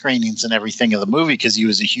test screenings and everything of the movie because he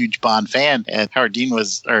was a huge Bond fan. And Howard Dean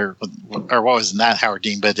was, or what was not Howard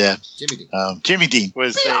Dean, but Jimmy Dean. Jimmy Dean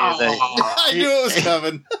was saying that I knew it was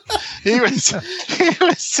coming. He was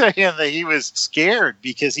saying that he was scared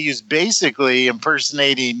because he was basically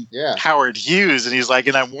impersonating Howard Hughes, and he's like,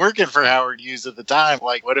 and I'm working for Howard Hughes at the time.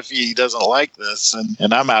 Like, what if he doesn't like this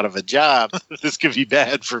and I'm out of a job? This could be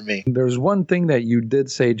bad for me. There's one thing that you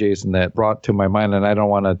did say, Jason, that brought to my mind, and I don't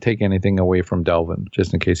want to take anything away from Delvin,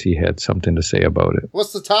 just in case he had something to say about it.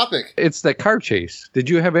 What's the topic? It's the car chase. Did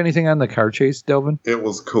you have anything on the car chase, Delvin? It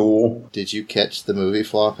was cool. Did you catch the movie,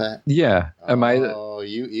 Flaw Pat? Yeah. Oh,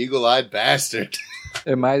 you eagle-eyed bastard.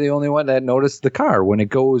 Am I the only one that noticed the car? When it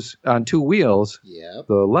goes on two wheels,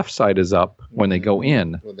 the left side is up when they go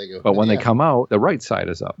in. When they come out, the right side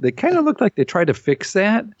is up. They kind of look like they tried to fix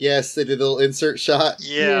that. Yes, they did a little insert shot.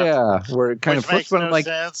 Yeah. Where it kind of flips. Makes no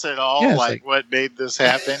sense at all. Like what made this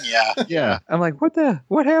happen? Yeah. Yeah. I'm like,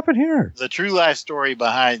 what happened here? The true life story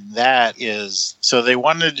behind that is, so they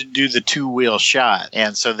wanted to do the two-wheel shot.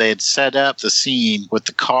 And so they had set up the scene with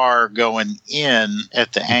the car going in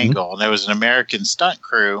at the angle. And there was an American stunt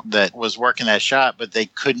crew that was working that shot, but they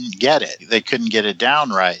couldn't get it. They couldn't get it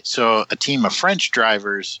down right. So a team of French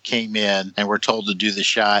drivers came in and were told to do the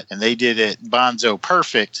shot, and they did it bonzo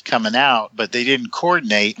perfect coming out, but they didn't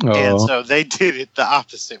coordinate, and so they did it the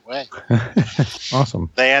opposite way. Awesome.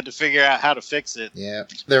 They had to figure out how to fix it. Yeah.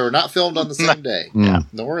 They were not filmed on the same day. Yeah.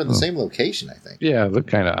 Nor in the same location, I think. Yeah, it looked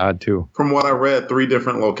kind of odd, too. From what I read, 3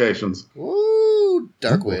 different locations. Ooh,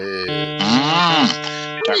 Darkwood.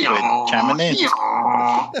 Chiming in.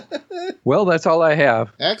 Well, that's all I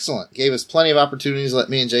have. Excellent. Gave us plenty of opportunities to let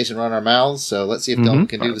me and Jason run our mouths, so let's see if Delvin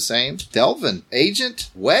can do the same. Delvin, Agent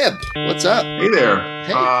Webb, what's up? Hey there.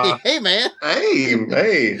 Hey, man.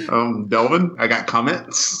 Hey, Delvin, I got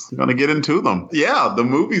comments. I'm going to get into them. Yeah, the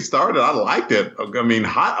movie started. I liked it. I mean,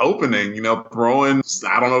 hot opening, throwing,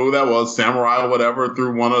 I don't know who that was, samurai or whatever,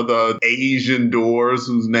 through one of the Asian doors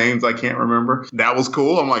whose names I can't remember. That was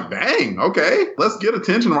cool. I'm like, dang, okay, let's get attention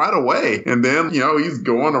attention right away. And then, he's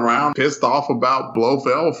going around pissed off about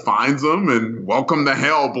Blofeld, finds him, and welcome to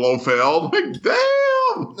hell, Blofeld. Like, damn!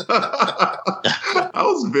 I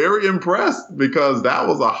was very impressed because that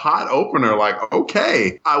was a hot opener. Like,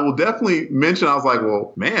 okay. I will definitely mention, I was like,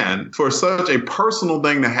 well, man, for such a personal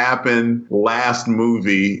thing to happen last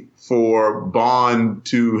movie, for Bond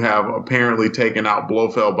to have apparently taken out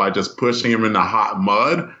Blofeld by just pushing him in the hot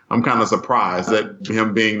mud, I'm kind of surprised that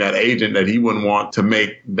him being that agent that he wouldn't want to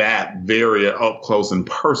make that very up close and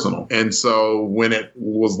personal. And so when it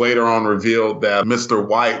was later on revealed that Mr.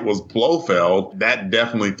 White was Blofeld, that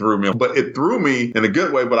definitely threw me. But it threw me in a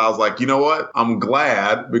good way. But I was like, you know what? I'm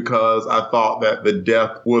glad because I thought that the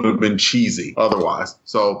death would have been cheesy otherwise.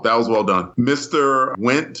 So that was well done. Mr.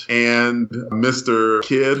 Wint and Mr.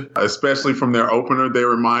 Kidd, especially from their opener, they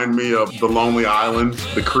remind me of The Lonely Island,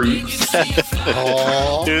 The Creep.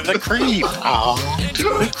 To the creep. To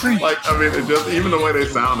the creep. Like, I mean, it just, even the way they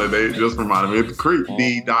sounded, they just reminded me of The Creep.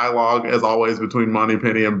 The dialogue, as always, between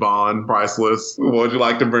Moneypenny and Bond, priceless. Would you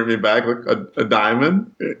like to bring me back a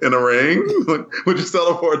diamond in a ring? Would you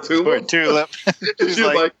sell it for a tulip? For a tulip. She's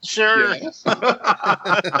like, sure. Yes.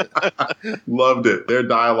 Loved it. Their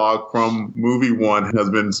dialogue from movie one has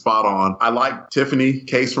been spot on. I like Tiffany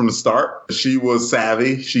Case from the start. She was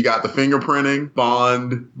savvy. She got the fingerprinting.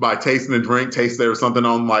 Bond, by tasting the drink, tasted there was something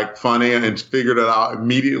on like funny and figured it out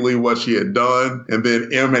immediately what she had done. And then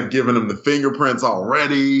M had given him the fingerprints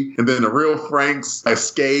already. And then the real Franks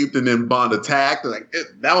escaped and then Bond attacked.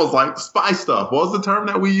 That was like spy stuff. What was the term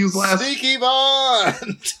that we used last? Sneaky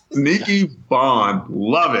Bond! Sneaky Bond.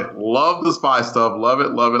 Love it. Love the spy stuff. Love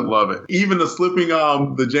it, love it, love it. Even the slipping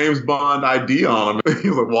the James Bond ID on him. He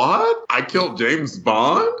was like, what? I killed James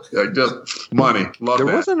Bond? Like, just money. Love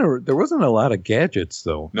that. There wasn't a lot of gadgets,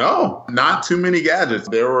 though. No, not too many gadgets.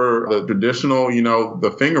 There were the traditional,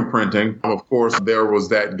 the fingerprinting. Of course, there was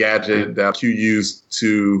that gadget that Q used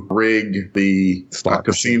to rig the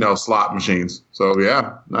casino slot machines. So,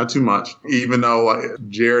 yeah, not too much. Even though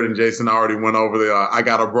Jared and Jason already went over the I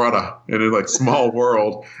got a brother in a small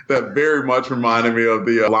world, that very much reminded me of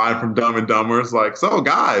the line from Dumb and Dumber. It's like, so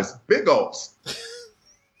guys, big gulps.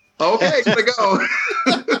 Okay, gotta go.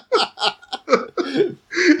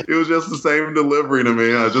 It was just the same delivery to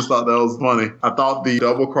me. I just thought that was funny. I thought the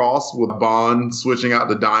double cross with Bond switching out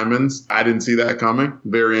the diamonds, I didn't see that coming.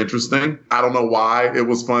 Very interesting. I don't know why it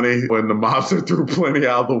was funny when the mobster threw plenty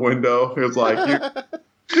out the window. It was like,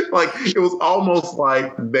 it was almost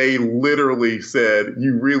like they literally said,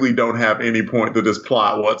 you really don't have any point to this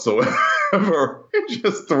plot whatsoever.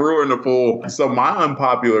 Just threw her in the pool. So my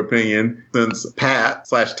unpopular opinion, since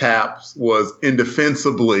Pat/Taps was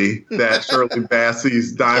indefensibly that Shirley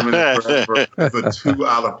Bassey's Diamond is Forever is a 2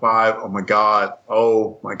 out of 5. Oh my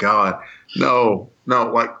God. No,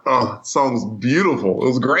 song's beautiful. It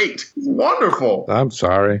was great. It was wonderful. I'm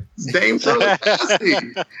sorry. Dame Shirley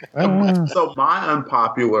Bassey. So my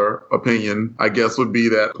unpopular opinion, I guess, would be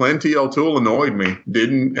that Plenty O'Toole annoyed me.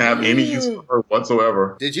 Didn't have any use for her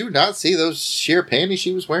whatsoever. Did you not see those sheer panties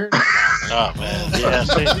she was wearing? Oh, man. Yeah.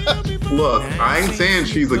 Look, I ain't saying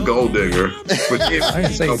she's a gold digger, but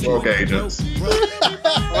she's no broke agents.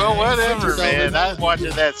 Well, whatever, man. I was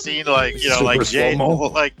watching that scene like JFK,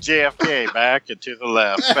 back and to the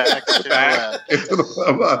left, back and to the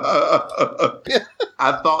left.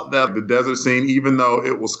 I thought that the desert scene, even though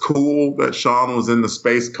it was cool that Sean was in the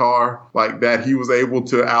space car, like that he was able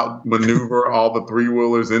to outmaneuver all the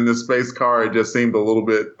three-wheelers in the space car, it just seemed a little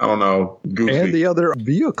bit, I don't know, goofy. And the other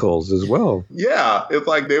vehicles as well. Yeah, it's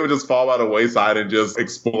like they would just fall by the wayside and just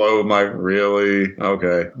explode. Like, really?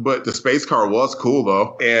 Okay. But the space car was cool,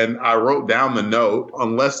 though. And I wrote down the note,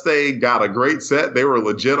 unless they got a great set, they were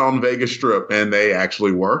legit on Vegas Strip, and they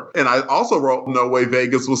actually were. And I also wrote, no way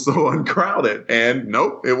Vegas was so uncrowded. And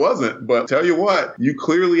nope, it wasn't. But tell you what, you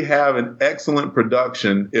clearly have an excellent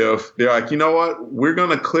production if they're like, you know what, we're going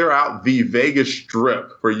to clear out the Vegas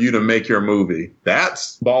Strip for you to make your movie.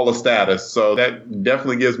 That's baller status. So that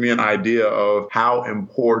definitely gives me an idea of how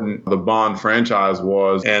important the Bond franchise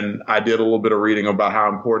was. And I did a little bit of reading about how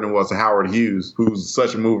important it was to Howard Hughes, who's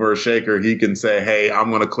such a mover and shaker. He can say, hey, I'm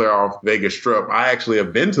going to clear off Vegas Strip. I actually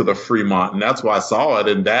have been to the Fremont, and that's why I saw it,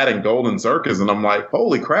 and that and Golden Circus. And I'm like,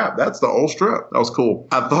 holy crap, that's the old Strip. That was cool.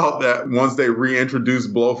 I thought that once they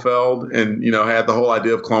reintroduced Blofeld and, had the whole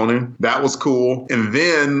idea of cloning, that was cool. And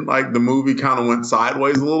then the movie kind of went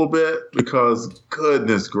sideways a little bit because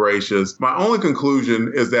goodness gracious, my only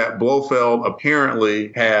conclusion is that Blofeld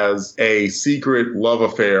apparently has a secret love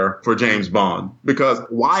affair for James Bond, because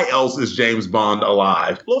why else is James Bond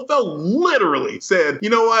alive? Blofeld literally said, you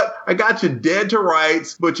know what? I got you dead to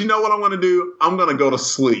rights, but you know what I'm going to do? I'm going to go to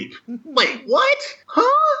sleep. Wait, what?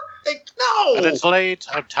 Huh? Like, no. But it's late,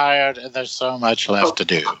 I'm tired, and there's so much left to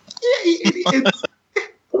do.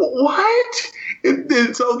 What?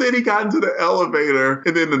 So then he got into the elevator,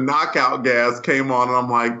 and then the knockout gas came on, and I'm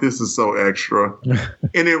like, this is so extra.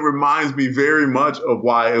 And it reminds me very much of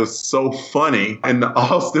why it was so funny in the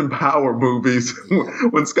Austin Power movies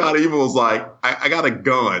when Scott Evil was like, I got a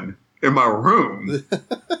gun in my room.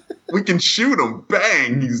 We can shoot him.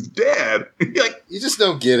 Bang, he's dead. Like, you just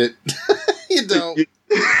don't get it. You don't.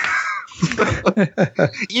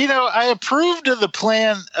 You know, I approved of the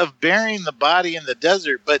plan of burying the body in the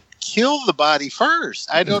desert, but kill the body first.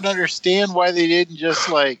 I don't understand why they didn't just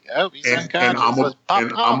like, oh, he's unconscious.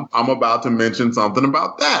 I'm about to mention something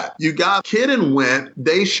about that. You got Kid and Wint.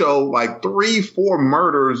 They show like 3-4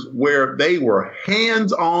 murders where they were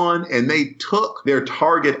hands on and they took their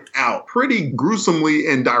target out pretty gruesomely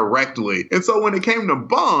and directly. And so when it came to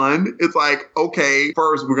Bond, it's like, okay,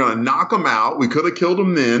 first we're going to knock him out. We could have killed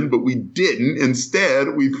him then, but we didn't.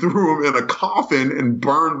 Instead, we threw him in a coffin and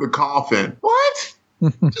burned the coffin. What?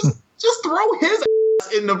 Just throw his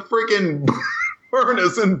ass in the freaking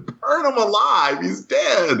furnace and burn him alive. He's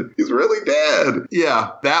dead. He's really dead.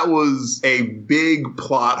 Yeah, that was a big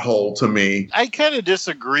plot hole to me. I kind of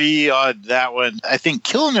disagree on that one. I think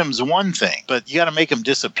killing him's one thing, but you got to make him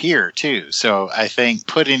disappear too. So I think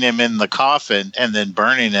putting him in the coffin and then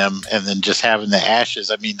burning him and then just having the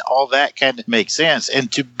ashes, I mean, all that kind of makes sense.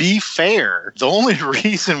 And to be fair, the only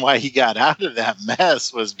reason why he got out of that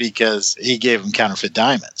mess was because he gave him counterfeit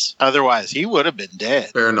diamonds. Otherwise, he would have been dead.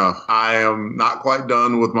 Fair enough. I am not quite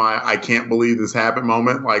done with my I can't believe this happened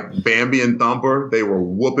moment. Like Bambi and Thumper, they were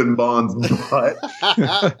whooping Bond's butt.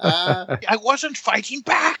 I wasn't fighting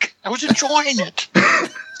back. I was enjoying it.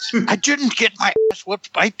 I didn't get my ass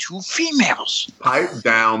whooped by 2 females. Pipe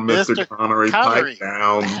down, Mr. Connery. Pipe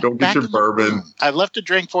down. Don't get your bourbon. I left a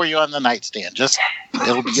drink for you on the nightstand. Just,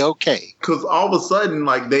 it'll be okay. Because all of a sudden,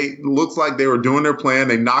 like, looks like they were doing their plan.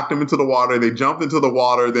 They knocked him into the water. They jumped into the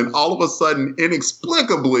water. Then all of a sudden,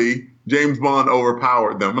 inexplicably, James Bond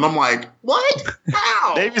overpowered them. And I'm like, what?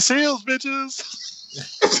 How? Navy SEALs, bitches.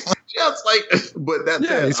 Just like, but that's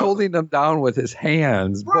he's holding them down with his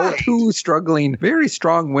hands. Right. Both 2 struggling, very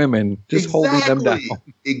strong women, just holding them down.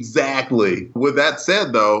 Exactly. With that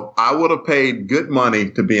said, though, I would have paid good money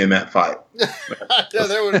to be in that fight. Yeah,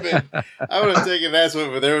 there would have been. I would have taken that one,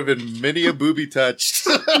 but there would have been many a booby touched.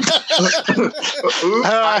 Oops,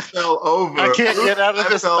 I fell over. I can't get out of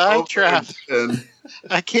this knife trap.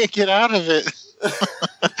 I can't get out of it.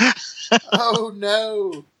 Oh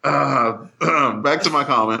no! Back to my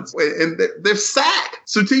comments. Wait, and they're SAC,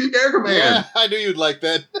 Strategic Air Command. Yeah, I knew you'd like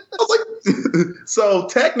that. I was like, so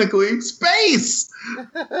technically, space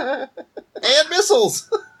and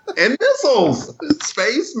missiles. And missiles,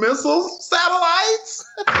 space missiles, satellites.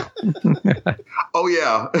 Oh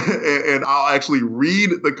yeah, and I'll actually read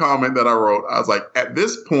the comment that I wrote. I was like, at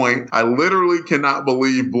this point, I literally cannot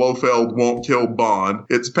believe Blofeld won't kill Bond.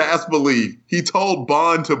 It's past belief. He told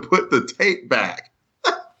Bond to put the tape back.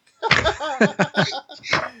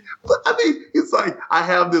 But I mean, it's like, I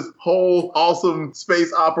have this whole awesome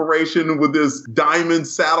space operation with this diamond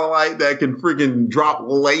satellite that can freaking drop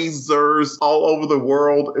lasers all over the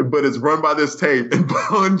world, but it's run by this tape. And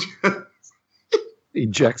Bond just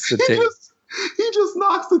ejects the tape. He just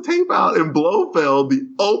knocks the tape out, and Blofeld, the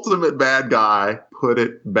ultimate bad guy, put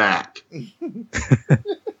it back.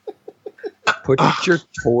 Put your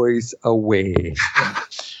toys away.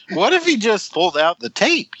 What if he just pulled out the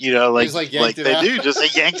tape? You know, like they do,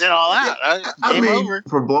 just yanked it all out. I mean, over.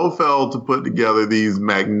 For Blofeld to put together these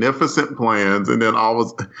magnificent plans, and then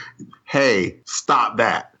always, hey, stop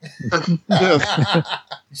that.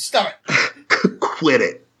 Stop it. Quit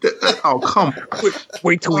it. Oh, come on.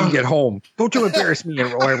 Wait till we get home. Don't you embarrass me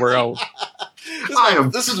everywhere else.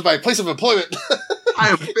 This is my place of employment. I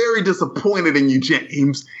am very disappointed in you,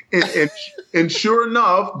 James. And sure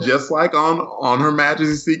enough, just like on Her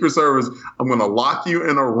Majesty's Secret Service, I'm going to lock you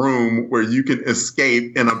in a room where you can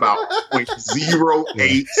escape in about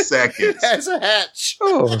 0.08 seconds. As a hatch.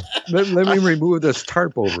 Oh, let me remove this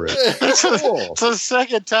tarp over it. It's the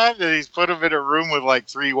second time that he's put him in a room with like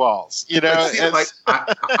 3 walls. You know,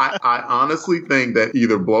 I honestly think that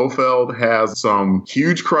either Blofeld has some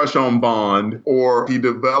huge crush on Bond, or he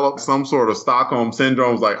developed some sort of Stockholm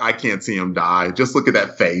syndrome. Like, I can't see him die. Just look at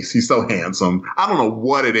that face. He's so handsome. I don't know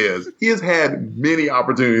what it is. He has had many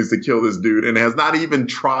opportunities to kill this dude and has not even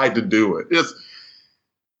tried to do it.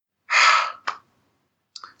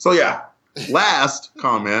 So yeah, Last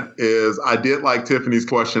comment is I did like Tiffany's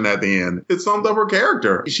question at the end. It summed up her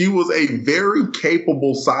character. She was a very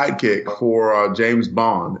capable sidekick for James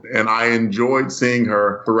Bond, and I enjoyed seeing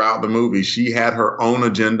her throughout the movie. She had her own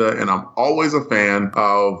agenda, and I'm always a fan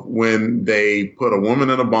of when they put a woman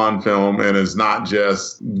in a Bond film and is not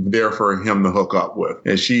just there for him to hook up with.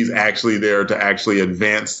 And she's actually there to actually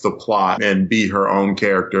advance the plot and be her own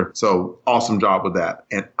character. So awesome job with that.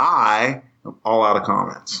 And I'm all out of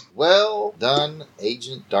comments. Well done,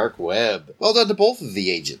 Agent Dark Web. Well done to both of the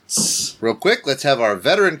agents. Real quick, let's have our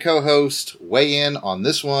veteran co-host weigh in on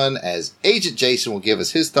this one, as Agent Jason will give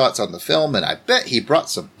us his thoughts on the film, and I bet he brought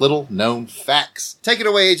some little-known facts. Take it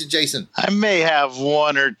away, Agent Jason. I may have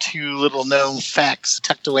one or two little-known facts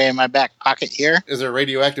tucked away in my back pocket here. Is there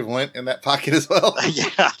radioactive lint in that pocket as well? Yeah,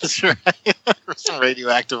 that's right. There's some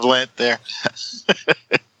radioactive lint there.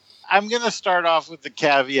 I'm going to start off with the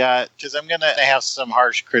caveat because I'm going to have some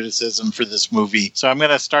harsh criticism for this movie. So I'm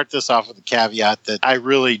going to start this off with the caveat that I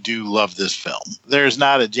really do love this film. There's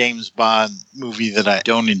not a James Bond movie that I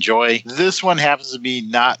don't enjoy. This one happens to be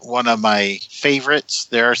not one of my favorites.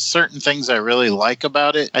 There are certain things I really like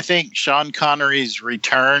about it. I think Sean Connery's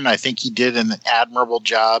return, I think he did an admirable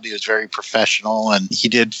job. He was very professional and he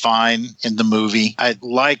did fine in the movie. I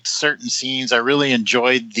liked certain scenes. I really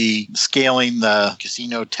enjoyed the scaling the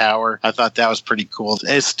casino tower. I thought that was pretty cool.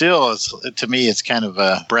 It still is, to me, it's kind of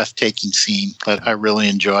a breathtaking scene that I really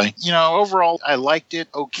enjoy. You know, overall, I liked it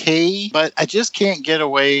okay, but I just can't get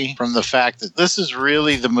away from the fact that this is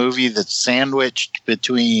really the movie that's sandwiched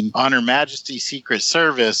between On Her Majesty's Secret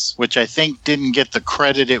Service, which I think didn't get the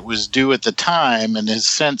credit it was due at the time and has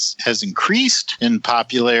since has increased in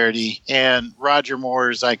popularity, and Roger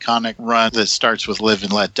Moore's iconic run that starts with Live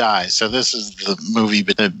and Let Die. So this is the movie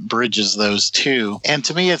that bridges those two. And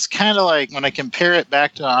to me, it's kind of like when I compare it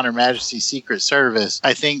back to On Her Majesty's Secret Service,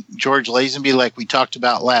 I think George Lazenby, like we talked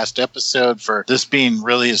about last episode, for this being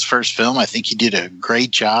really his first film, I think he did a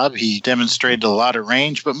great job. He demonstrated a lot of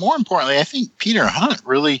range, but more importantly, I think Peter Hunt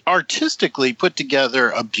really artistically put together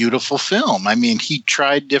a beautiful film. I mean, he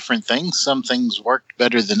tried different things. Some things worked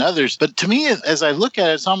better than others, but to me, as I look at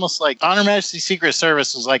it, it's almost like On Her Majesty's Secret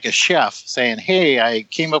Service is like a chef saying, hey, I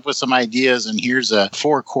came up with some ideas and here's a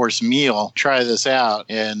 4-course meal. Try this out.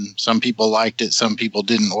 And some people liked it, some people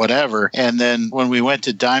didn't, whatever. And then when we went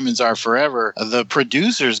to Diamonds Are Forever, the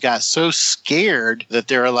producers got so scared that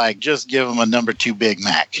they were like, just give them a number 2 Big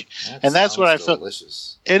Mac. And that's what I felt.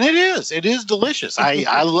 Delicious. And it is delicious.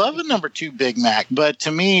 I love a number 2 Big Mac, but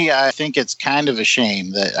to me, I think it's kind of a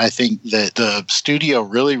shame that I think that the studio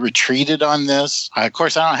really retreated on this. Of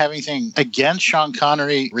course, I don't have anything against Sean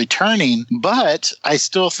Connery returning, but I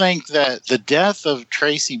still think that the death of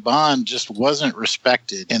Tracy Bond just wasn't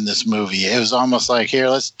respected in this movie. It was almost like, here,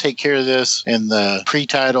 let's take care of this in the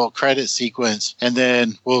pre-title credit sequence, and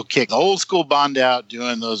then we'll kick the old school Bond out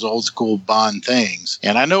doing those old school Bond things.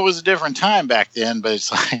 And I know it was a different time back then, but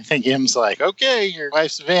it's like, I think him's like, okay, your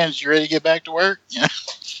wife's avenged. You ready to get back to work? You know?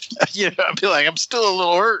 I'd be like, I'm still a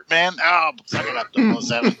little hurt, man. Oh, suck it up,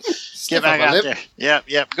 007. Get back out there.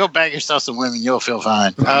 Yep. Go bag yourself some women. You'll feel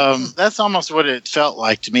fine. That's almost what it felt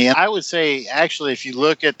like to me. And I would say, actually, if you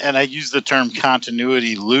look at, and I use the term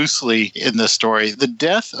continuity loosely in the story, the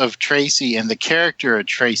death of Tracy and the character of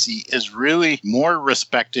Tracy is really more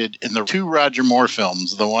respected in the 2 Roger Moore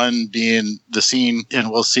films, the one being the scene,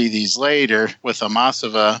 and we'll see these later, with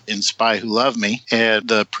Amasova in Spy Who Loved Me, and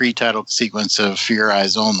the pre-title sequence of For Your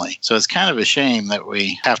Eyes Only. So it's kind of a shame that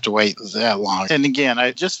we have to wait that long. And again,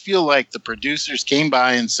 I just feel like the producers came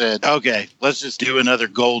by and said, okay, let's just do another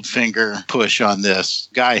Goldfinger push on this.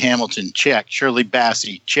 Guy Hamilton, check. Shirley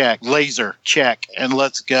Bassey, check. Laser, check. And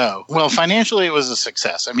let's go. Well, financially, it was a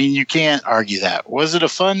success. I mean, you can't argue that. Was it a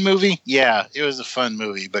fun movie? Yeah, it was a fun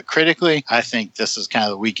movie. But critically, I think this is kind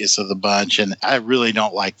of the weakest of the bunch. And I really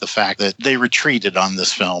don't like the fact that they retreated on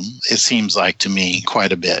this film. It seems like to me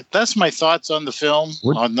quite a bit. That's my thoughts on the film.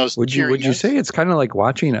 Would you say it's kind of like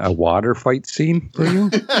watching a water fight scene for you?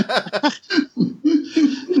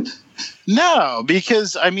 No,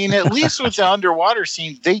 because, I mean, at least with the underwater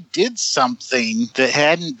scene, they did something that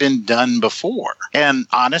hadn't been done before. And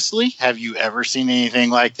honestly, have you ever seen anything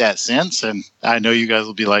like that since? And I know you guys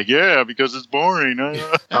will be like, yeah, because it's boring.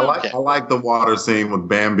 I like the water scene with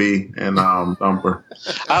Bambi and Thumper.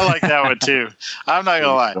 I like that one too. I'm not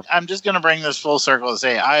gonna lie. I'm just gonna bring this full circle and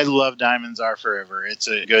say I love Diamonds Are Forever. It's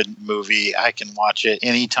a good movie. I can watch it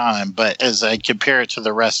anytime. But as I compare it to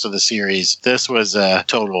the rest of the series, this was a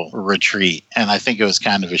total retreat treat. And I think it was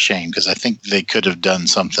kind of a shame because I think they could have done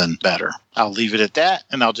something better. I'll leave it at that,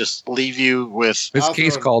 and I'll just leave you with... Miss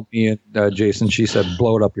Case called me, Jason. She said,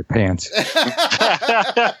 blow it up your pants.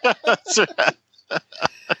 That's right.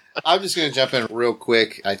 I'm just going to jump in real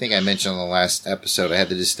quick. I think I mentioned on the last episode I had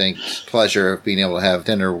the distinct pleasure of being able to have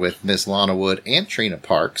dinner with Miss Lana Wood and Trina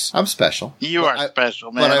Parks. I'm special. You are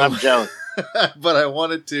special, man. I'm jealous. But I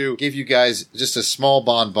wanted to give you guys just a small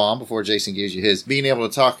Bond bomb before Jason gives you his. Being able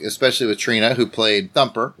to talk, especially with Trina, who played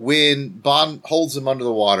Thumper, when Bond holds him under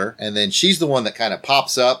the water, and then she's the one that kind of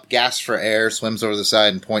pops up, gasps for air, swims over the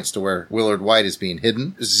side, and points to where Willard White is being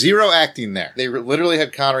hidden. Zero acting there. They literally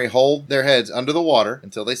had Connery hold their heads under the water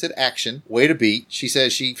until they said action. Wait a beat. She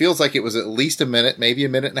says she feels like it was at least a minute, maybe a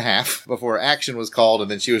minute and a half, before action was called, and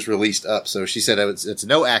then she was released up. So she said it's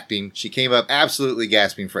no acting. She came up absolutely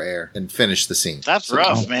gasping for air and finished the scene. That's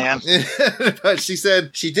rough, man. But she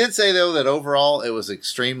did say, though, that overall it was an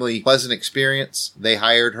extremely pleasant experience. They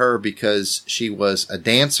hired her because she was a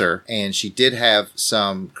dancer and she did have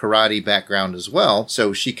some karate background as well.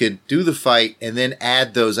 So she could do the fight and then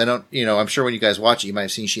add those. I'm sure when you guys watch it, you might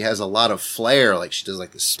have seen she has a lot of flair. Like she does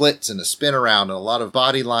like the splits and the spin around and a lot of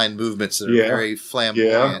body line movements that are very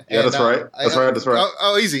flamboyant. Yeah, that's right. That's right.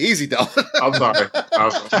 Oh, easy, Delvin. I'm sorry.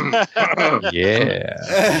 Yeah.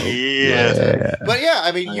 But yeah,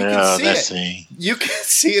 I mean, you can see it. You can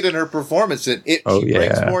see it in her performance. She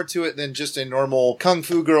brings more to it than just a normal kung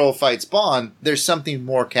fu girl fights Bond. There's something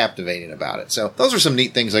more captivating about it. So those are some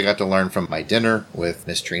neat things I got to learn from my dinner with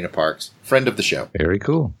Miss Trina Parks, friend of the show. Very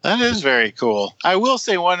cool. That is very cool. I will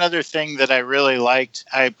say one other thing that I really liked.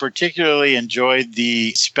 I particularly enjoyed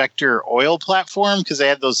the Spectre oil platform because they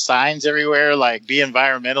had those signs everywhere like be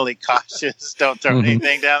environmentally cautious, don't throw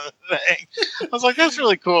anything down the thing. I was like, that's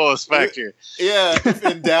really cool, Spectre. Yeah, if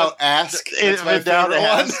in doubt, ask. That's my favorite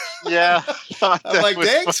one. Yeah. I'm like,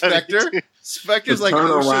 dang, Spectre. Spectre's like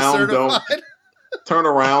OSHA certified. Turn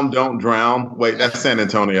around, don't drown. Wait, that's San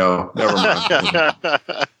Antonio. Never mind.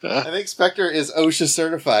 I think Spectre is OSHA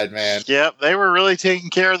certified, man. Yep, they were really taking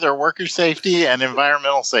care of their worker safety and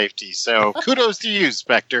environmental safety. So kudos to you,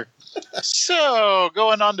 Spectre. So,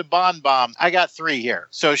 going on to Bond Bomb, I got 3 here.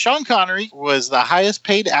 So, Sean Connery was the highest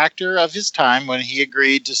paid actor of his time when he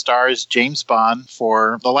agreed to star as James Bond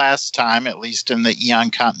for the last time, at least in the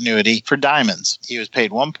Eon continuity, for Diamonds. He was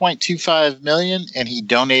paid $1.25 million, and he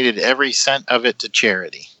donated every cent of it to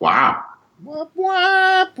charity. Wow.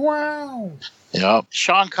 Wow. Yep.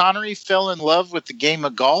 Sean Connery fell in love with the game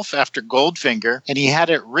of golf after Goldfinger, and he had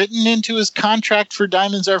it written into his contract for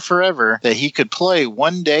Diamonds Are Forever that he could play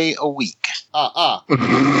 1 day a week.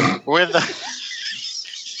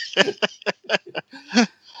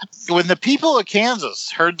 When the people of Kansas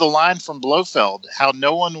heard the line from Blofeld, how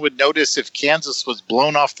no one would notice if Kansas was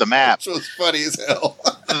blown off the map. Which was funny as hell.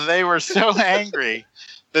 They were so angry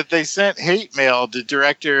that they sent hate mail to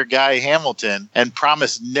director Guy Hamilton and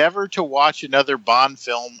promised never to watch another Bond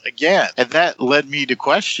film again. And that led me to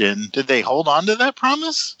question, did they hold on to that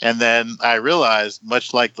promise? And then I realized,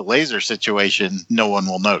 much like the laser situation, no one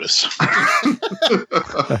will notice.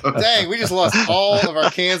 Dang, we just lost all of our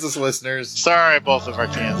Kansas listeners. Sorry, both of our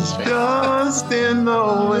Kansas fans. Just in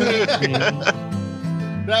the way.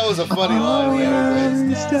 That was a funny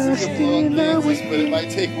line. But it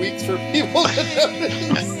might take weeks for people to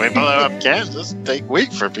notice. We blow up Kansas. Take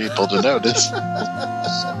weeks for people to notice.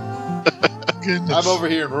 I'm over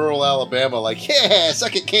here in rural Alabama like, yeah,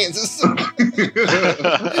 suck it, Kansas.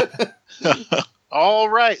 All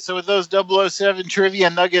right, so with those 007 trivia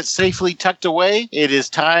nuggets safely tucked away, it is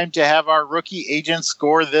time to have our rookie agent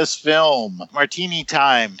score this film. Martini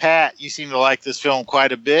time. Pat, you seem to like this film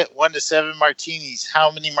quite a bit. 1 to 7 martinis.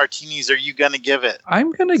 How many martinis are you going to give it?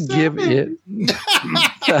 I'm going to give it...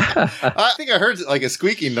 I think I heard like a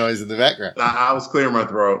squeaking noise in the background. I was clearing my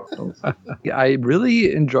throat. I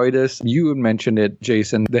really enjoyed this. You had mentioned it,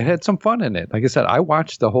 Jason. They had some fun in it. Like I said, I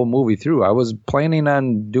watched the whole movie through. I was planning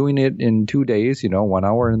on doing it in 2 days. 1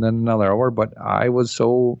 hour and then another hour, but I was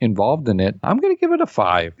so involved in it. I'm going to give it a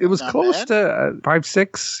 5. It was not close to 5,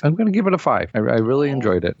 6. I'm going to give it a 5. I really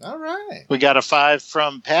enjoyed it. All right. We got a 5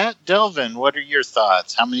 from Pat. Delvin, what are your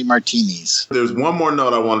thoughts? How many martinis? There's one more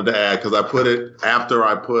note I wanted to add because I put it after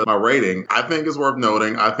I put my rating. I think it's worth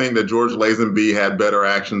noting. I think that George Lazenby had better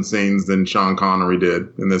action scenes than Sean Connery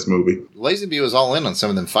did in this movie. Lazenby was all in on some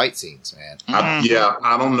of them fight scenes, man.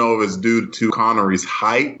 I don't know if it's due to Connery's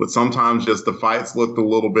height, but sometimes just the fights look the a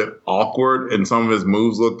little bit awkward and some of his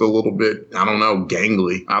moves looked a little bit, I don't know,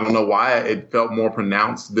 gangly. I don't know why it felt more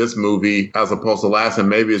pronounced this movie as opposed to last, and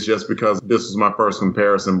maybe it's just because this was my first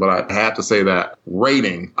comparison, but I have to say that.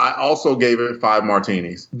 Rating, I also gave it 5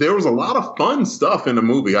 martinis. There was a lot of fun stuff in the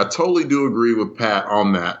movie. I totally do agree with Pat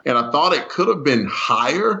on that. And I thought it could have been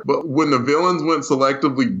higher, but when the villains went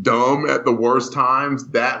selectively dumb at the worst times,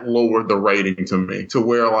 that lowered the rating to me to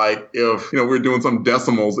where, like, if, we're doing some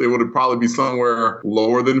decimals, it would probably be somewhere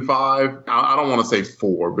lower than 5. I don't want to say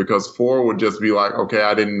 4 because 4 would just be like, okay,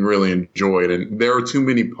 I didn't really enjoy it. And there are too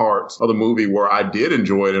many parts of the movie where I did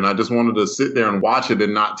enjoy it and I just wanted to sit there and watch it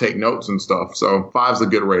and not take notes and stuff. So 5's a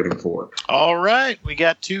good rating for it. All right. We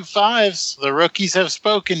got 2 5s. The rookies have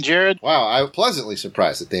spoken, Jared. Wow. I was pleasantly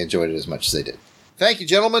surprised that they enjoyed it as much as they did. Thank you,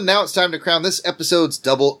 gentlemen. Now it's time to crown this episode's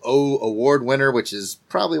Double O Award winner, which is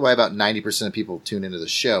probably why about 90% of people tune into the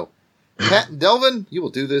show. Pat and Delvin, you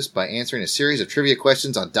will do this by answering a series of trivia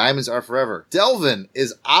questions on Diamonds Are Forever. Delvin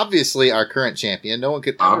is obviously our current champion. No one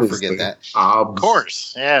could ever forget that. Of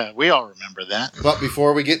course. Yeah, we all remember that. But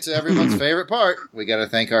before we get to everyone's favorite part, we got to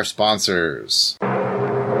thank our sponsors. White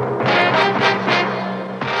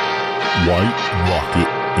Rocket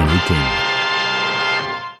Entertainment.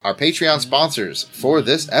 Our Patreon sponsors for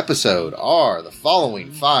this episode are the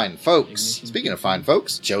following fine folks. Speaking of fine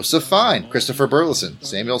folks, Joseph Fine, Christopher Burleson,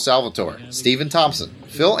 Samuel Salvatore, Stephen Thompson,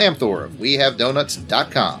 Phil Amthor of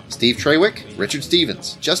WeHaveDonuts.com, Steve Trawick, Richard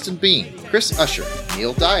Stevens, Justin Bean, Chris Usher,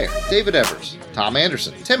 Neil Dyer, David Evers, Tom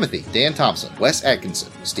Anderson, Timothy, Dan Thompson, Wes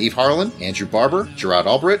Atkinson, Steve Harlan, Andrew Barber, Gerard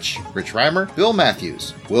Albrich, Rich Reimer, Bill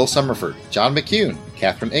Matthews, Will Summerford, John McCune,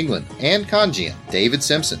 Catherine England, Ann Congian, David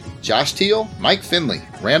Simpson, Josh Teal, Mike Finley,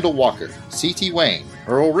 Randall Walker, C.T. Wayne,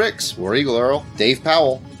 Earl Ricks, War Eagle Earl, Dave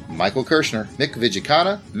Powell, Michael Kirshner, Mick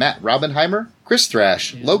Vigicana, Matt Robbenheimer, Chris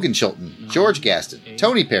Thrash, Logan Chilton, George Gaston,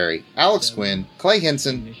 Tony Perry, Alex Quinn, Clay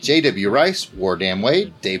Henson, J.W. Rice, Wardam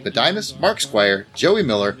Wade, Dave Bedinas, Mark Squire, Joey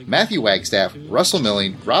Miller, Matthew Wagstaff, Russell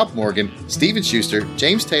Milling, Rob Morgan, Stephen Schuster,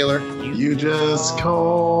 James Taylor. You just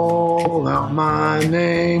call out my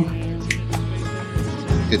name.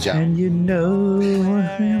 Good job. And you know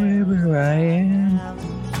wherever I am,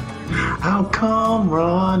 I'll come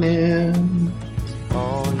running.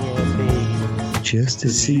 Oh yeah, baby, just to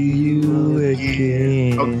see you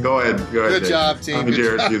again. Oh, go ahead. Good job, team.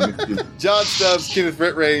 Good job. John Stubbs, Kenneth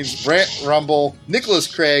Range, Brant Rumble, Nicholas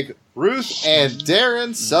Craig, Ruth and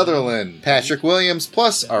Darren Sutherland, Patrick Williams,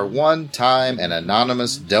 plus our one-time and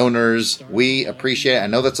anonymous donors. We appreciate it. I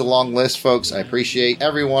know that's a long list, folks. I appreciate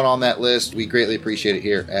everyone on that list. We greatly appreciate it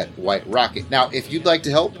here at White Rocket. Now, if you'd like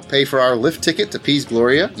to help pay for our lift ticket to Peace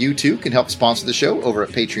Gloria, you too can help sponsor the show over at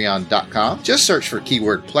patreon.com. Just search for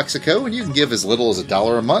keyword Plexico, and you can give as little as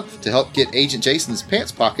 $1 a month to help get Agent Jason's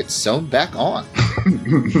pants pockets sewn back on.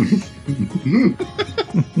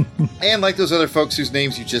 And like those other folks whose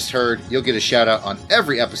names you just heard, you'll get a shout out on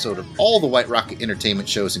every episode of all the White Rocket Entertainment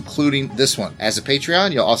shows, including this one. As a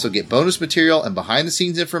Patreon, you'll also get bonus material and behind the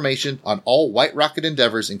scenes information on all White Rocket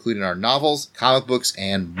endeavors, including our novels, comic books,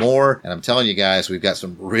 and more. And I'm telling you guys, we've got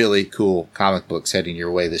some really cool comic books heading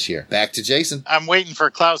your way this year. Back to Jason. I'm waiting for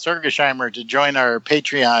Klaus Ergesheimer to join our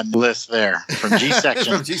Patreon list there from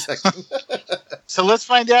G-Section. From G-Section. So let's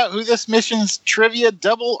find out who this mission's Trivia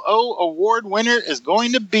Double O Award winner is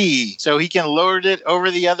going to be, so he can lord it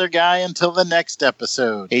over the other guy until the next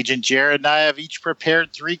episode. Agent Jared and I have each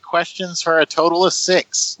prepared 3 questions for a total of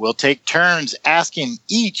 6. We'll take turns asking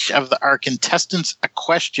each of our contestants a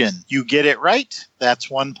question. You get it right, that's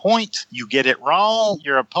 1 point. You get it wrong,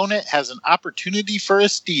 your opponent has an opportunity for a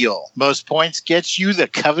steal. Most points gets you the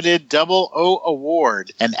coveted Double O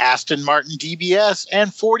Award, an Aston Martin DBS,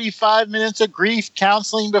 and 45 minutes of grief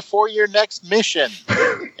counseling before your next mission.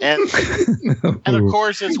 And of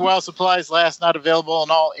course, as while supplies last, not available in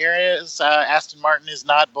all areas, Aston Martin is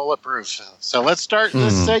not bulletproof. So let's start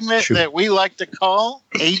this segment that we like to call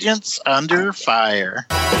Agents Under Fire.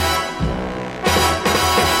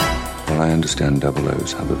 Well, I understand double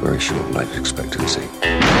O's have a very short life expectancy.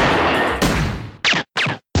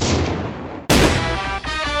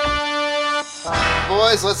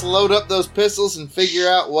 Boys, let's load up those pistols and figure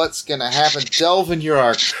out what's going to happen. Delvin, you're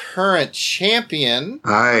our current champion.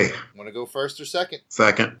 Hi. Want to go first or second?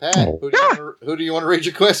 Second. Pat, who do you want to read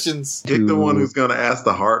your questions? Pick the one who's going to ask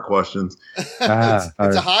the hard questions. It's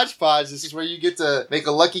a hodgepodge. This is where you get to make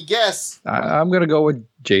a lucky guess. I'm going to go with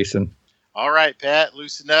Jason. All right, Pat,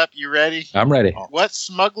 loosen up. You ready? I'm ready. What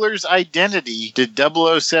smuggler's identity did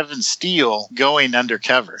 007 steal going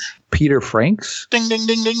undercover? Peter Franks. Ding, ding,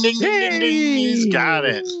 ding, ding, ding, ding, ding, ding. He's got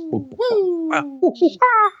it. Woo!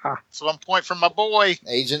 It's 1 point from my boy.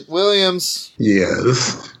 Agent Williams.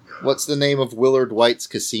 Yes. What's the name of Willard White's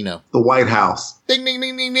casino? The White House. Ding, ding,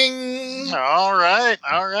 ding, ding, ding. All right.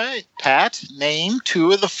 Pat, name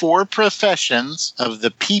 2 of the 4 professions of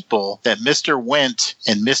the people that Mr. Went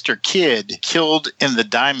and Mr. Kidd killed in the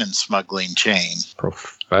diamond smuggling chain.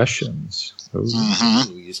 Professions. Ooh,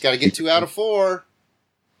 you just got to get 2 out of 4.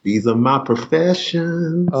 These are my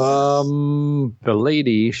professions. The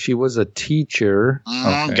lady, she was a teacher.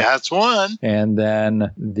 Okay. That's one. And then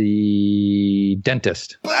the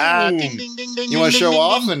dentist. Ding, ding, ding, ding, you want to show ding,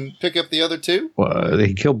 off ding. and pick up the other 2? Well,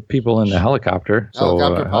 they killed people in the helicopter.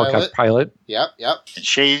 Helicopter helicopter pilot. Yep.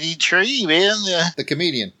 Shady Tree, man. The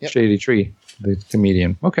comedian. Yep. Shady Tree, the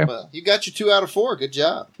comedian. Okay. Well, you got your 2 out of 4. Good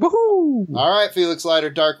job. Woohoo! All right, Felix Leiter,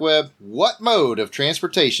 Dark Web. What mode of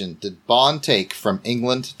transportation did Bond take from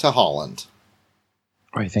England to Holland?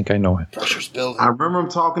 I think I know it. Pressure's building. I remember him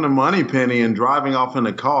talking to Moneypenny and driving off in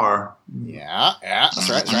a car. Yeah, that's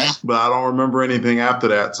right. But I don't remember anything after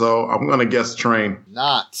that, so I'm going to guess train.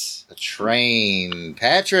 Not a train.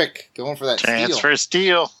 Patrick, going for that Chance steal. for a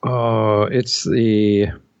steal. Oh, it's the...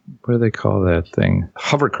 What do they call that thing?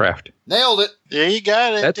 Hovercraft. Nailed it. Yeah, you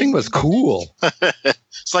got it. That thing was cool.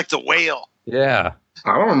 It's like the whale. Yeah.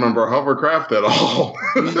 I don't remember hovercraft at all.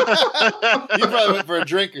 You probably went for a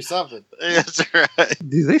drink or something. That's right.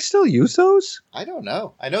 Do they still use those? I don't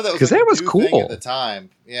know. I know that was 'Cause like that a was new cool. thing at the time.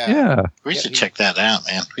 Yeah. Yeah. We should check that out,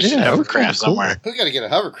 man. We should Yeah, have it a was kinda craft cool. somewhere. We got to get a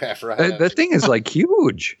hovercraft right. That thing is like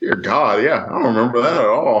huge. Dear God, yeah. I don't remember that at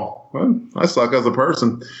all. Well, I suck as a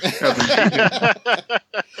person.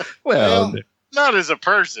 Well, Not as a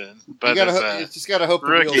person, but you as just got to hope the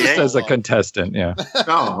rookie wheels just as a fall off. contestant, yeah.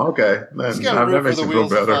 Oh, okay. Just That got to root for makes the me feel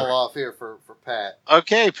wheels to better. fall off here for Pat.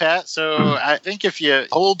 Okay, Pat. So I think if you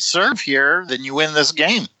hold serve here, then you win this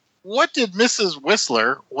game. What did Mrs.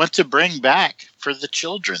 Whistler want to bring back for the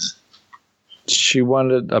children? She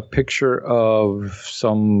wanted a picture of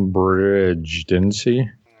some bridge, didn't she?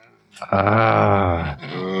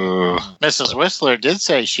 Mrs. Whistler did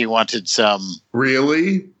say she wanted some.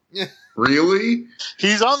 Really? Really?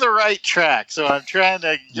 He's on the right track, so I'm trying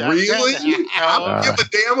to. Really? I don't give a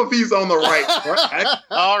damn if he's on the right track.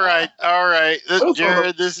 All right.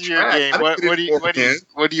 Jared, this is your game. What do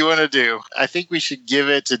you want to do? I think we should give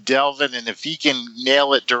it to Delvin, and if he can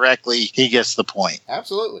nail it directly, he gets the point.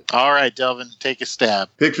 Absolutely. All right, Delvin, take a stab.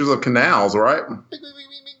 Pictures of canals, right?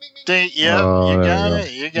 You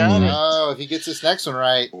got it. Oh, if he gets this next one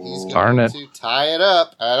right, he's Darn going it. to tie it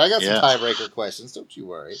up. All right, I got some Yeah. tiebreaker questions. Don't you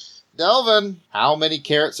worry. Delvin, how many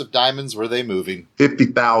carats of diamonds were they moving?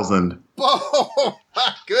 50,000. Oh,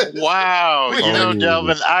 my goodness. Wow. You know, Oh.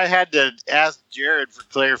 Delvin, I had to ask Jared for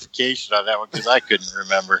clarification on that one because I couldn't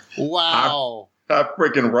remember. Wow. I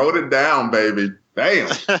freaking wrote it down, baby. Damn.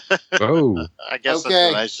 Oh. I guess Okay.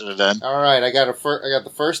 that's what I should have done. All right, I got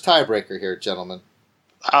the first tiebreaker here, gentlemen.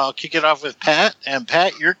 I'll kick it off with Pat. And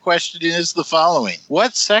Pat, your question is the following.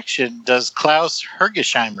 What section does Klaus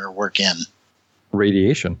Hergesheimer work in?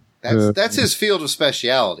 Radiation. That's his field of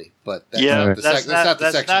speciality, but that's not the that's not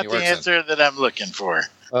the section he the works answer that I'm looking for.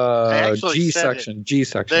 I actually G said section. G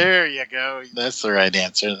section. There you go. That's the right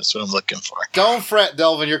answer. That's what I'm looking for. in. Don't fret,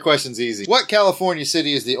 Delvin. Your question's easy. What California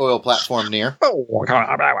city is the oil platform near?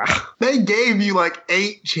 They gave you like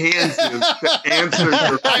 8 chances to answer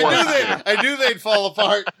your question. I knew they'd fall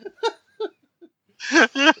apart.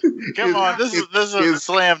 Come on, this is a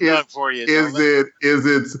slam dunk for you. Delvin. Is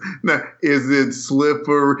it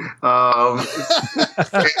slipper?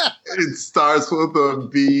 It starts with a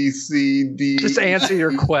B, C, D. Just answer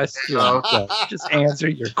your question. Just answer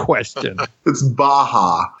your question. It's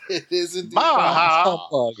Baja. It is indeed Baja.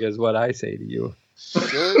 Humbug is what I say to you.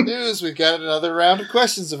 Good news. We've got another round of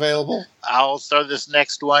questions available. I'll start this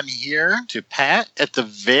next one here to Pat. At the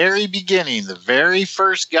very beginning, the very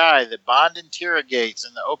first guy that Bond interrogates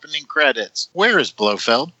in the opening credits, where is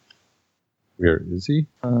Blofeld? Where is he?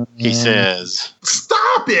 He says,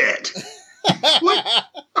 Stop it!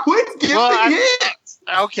 Quit giving hints!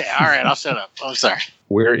 Okay, all right, I'll shut up. I'm sorry.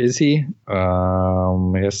 Where is he?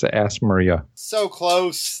 I guess to ask Maria. So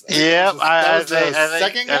close. Yep, That was the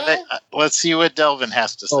second guy? Let's see what Delvin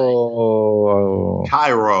has to say. Oh.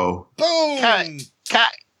 Cairo. Boom!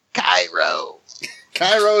 Cairo.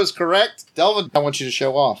 Cairo is correct. Delvin, I want you to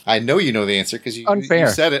show off. I know you know the answer because you Unfair.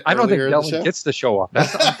 said it I don't think earlier in the Delvin show. gets to show off.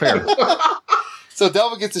 That's unfair. So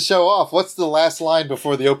Delvin gets to show off. What's the last line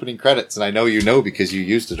before the opening credits? And I know you know because you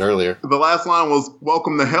used it earlier. The last line was,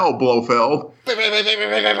 "Welcome to hell, Blofeld." Bang, bang, bang, bang,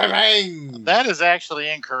 bang, bang, bang, bang. That is actually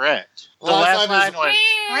incorrect. The Last last line line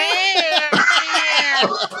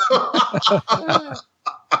was...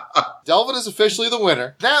 Delvin is officially the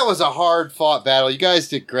winner. That was a hard-fought battle. You guys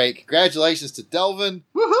did great. Congratulations to Delvin.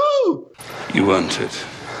 Woohoo! You earned it.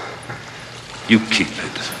 You keep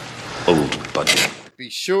it, old buddy. Be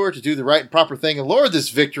sure to do the right and proper thing and lord this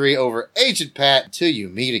victory over Agent Pat until you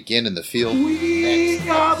meet again in the field. We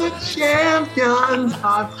are the champions,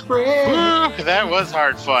 my friend. That was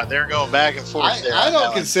hard fought. They were going back and forth there. I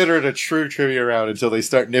don't consider it a true trivia round until they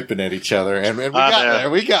start nipping at each other. And we got there.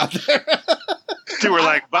 We got there. Two were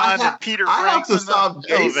like Bond and Peter Franks in the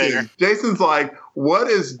elevator. Jason's like, what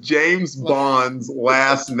is James Bond's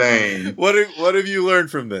last name? What have you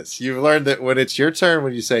learned from this? You've learned that when it's your turn,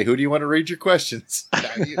 when you say, who do you want to read your questions?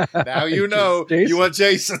 Now you know you want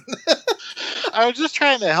Jason. I was just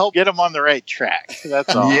trying to help get him on the right track.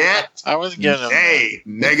 That's all. Yeah. I wasn't getting him. Hey,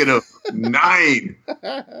 -9.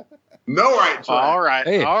 No right track. All right.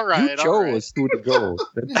 Hey, all right. you chose who to go.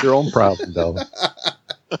 That's your own problem, though.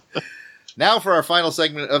 Now for our final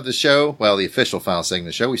segment of the show. Well, the official final segment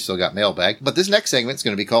of the show. We still got mailbag. But this next segment is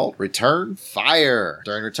going to be called Return Fire.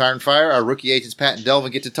 During Return Fire, our rookie agents Pat and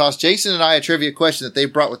Delvin get to toss Jason and I a trivia question that they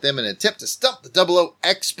brought with them in an attempt to stump the 00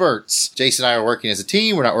 experts. Jason and I are working as a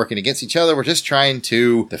team. We're not working against each other. We're just trying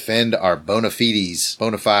to defend our bona fides.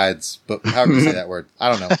 Bona fides. But how do you say that word? I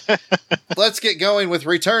don't know. Let's get going with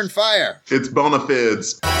Return Fire. It's bona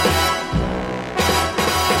fides.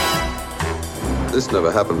 This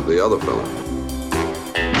never happened to the other fella.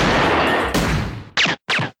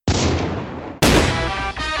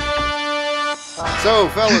 So,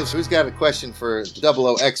 fellas, who's got a question for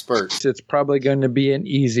 00 experts? It's probably going to be an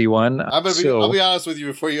easy one. I'll be honest with you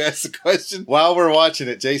before you ask the question. While we're watching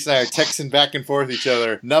it, Jason and I are texting back and forth each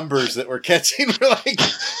other numbers that we're catching. We're like,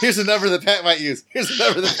 here's a number that Pat might use. Here's a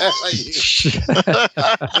number that Pat might use.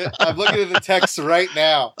 I'm looking at the text right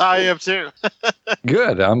now. I am too.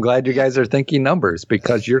 Good. I'm glad you guys are thinking numbers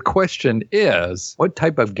because your question is, what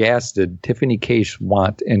type of gas did Tiffany Case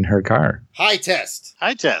want in her car? High test.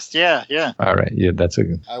 High test. Yeah. All right. Yeah, that's a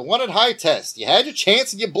good. I wanted high test. You had your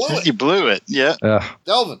chance and you blew it. You blew it. Yeah.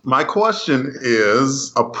 Delvin. My question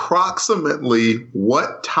is, approximately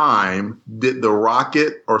what time did the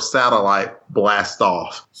rocket or satellite blast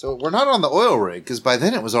off? So we're not on the oil rig because by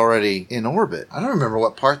then it was already in orbit. I don't remember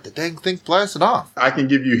what part the dang thing blasted off. I can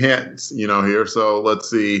give you hints, here. So let's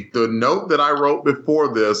see. The note that I wrote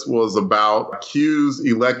before this was about Q's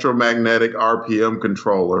electromagnetic RPM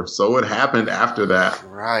controller. So it happened after that.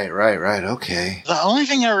 Right. Okay. The only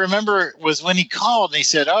thing I remember was when he called and he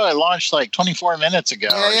said, it launched like 24 minutes ago.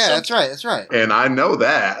 Yeah, that's right. And I know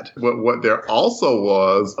that. But what there also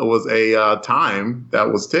was a time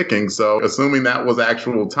that was ticking. So assuming that was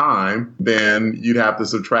actual time, then you'd have to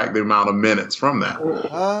subtract the amount of minutes from that.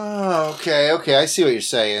 Oh, okay. I see what you're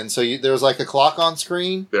saying. So there was like a clock on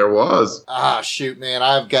screen? There was. Shoot, man.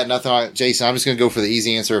 I've got nothing on it. Jason, I'm just going to go for the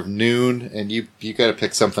easy answer of noon, and you got to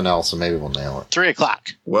pick something else, and maybe we'll nail it. 3 o'clock.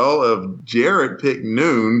 Well, if Jared picked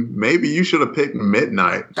noon, maybe you should have picked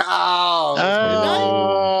midnight. Oh,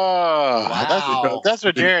 wow. That's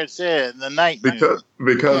what Jared said. The night noon.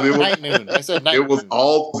 Because it was night noon. I said night it was noon.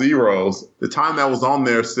 all zeros. The time that was on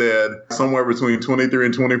there said somewhere between 23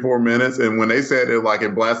 and 24 minutes. And when they said it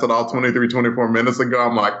blasted off 23, 24 minutes ago,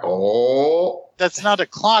 I'm like, oh. That's not a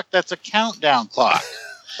clock. That's a countdown clock.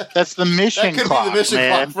 That's the mission clock. Be the mission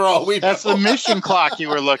clock for all we know. That's the mission clock you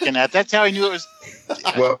were looking at. That's how I knew it was.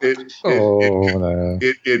 Well,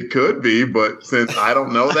 it could be, but since I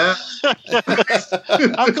don't know that,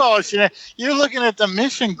 I'm calling you. You're looking at the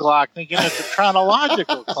mission clock, thinking it's a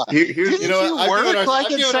chronological clock. Didn't you work like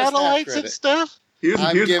in satellites and stuff? Here's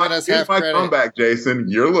my comeback, Jason.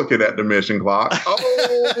 You're looking at the mission clock.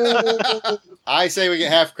 Oh. I say we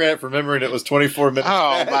get half credit for remembering it was 24 minutes.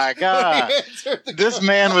 Oh, my God. This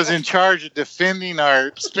man was in charge of defending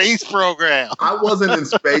our space program. I wasn't in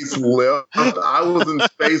space lift. I was in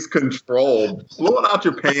space control. Blow it out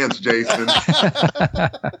your pants, Jason.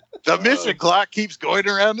 The mission clock keeps going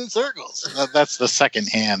around in circles. That's the second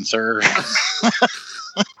hand, sir.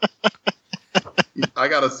 I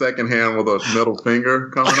got a second hand with a middle finger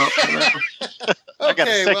coming up. I got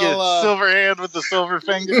a second silver hand with the silver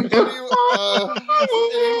finger. Anybody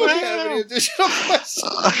have any additional questions?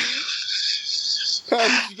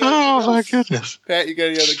 Pat, my goodness. Pat, you got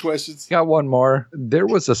any other questions? Got one more. There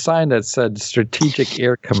was a sign that said Strategic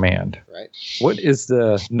Air Command. Right. What is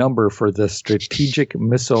the number for the Strategic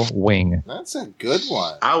Missile Wing? That's a good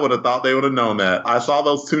one. I would have thought they would have known that. I saw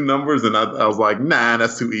those two numbers and I was like, nah,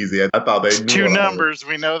 that's too easy. I thought they knew. Two numbers.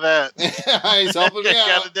 We know that. He's helping me out.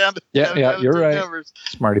 Got it down to, yeah, you're right. Numbers.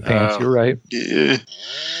 Smarty pants, you're right. Yeah.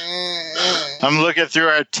 I'm looking through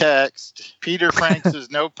our text. Peter Franks is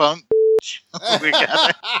no punk.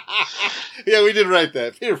 Yeah, we did write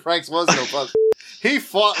that. Peter Franks was no punk. He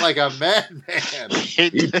fought like a madman. He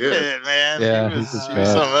did, man. Yeah, he was something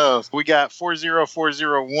else. We got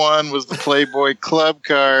 40401 was the Playboy Club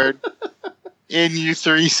card.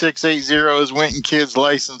 NU3680 is Winton Kid's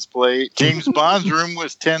license plate. James Bond's room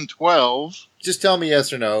was 1012. Just tell me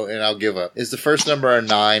yes or no, and I'll give up. Is the first number a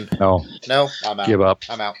 9? No. No? I'm out. Give up.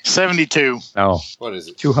 I'm out. 72. No. What is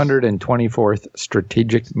it? 224th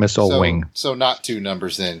Strategic Missile Wing. So not 2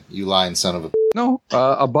 numbers then, you lying son of a... No.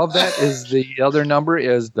 Above that is the other number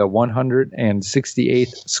is the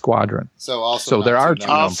 168th Squadron. So there are 2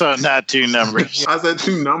 numbers. Also not 2 numbers. I said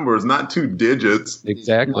 2 numbers, not 2 digits.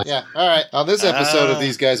 Exactly. Yeah, all right. On this episode of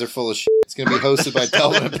These Guys Are Full of Shit, it's going to be hosted by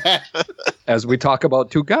Delvin and Pat. As we talk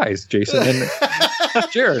about 2 guys, Jason and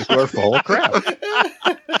Jared, who are full of crap.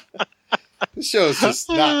 This show is just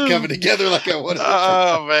not coming together like I wanted.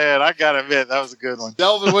 Oh, man. I got to admit, that was a good one.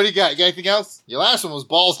 Delvin, what do you got? You got anything else? Your last one was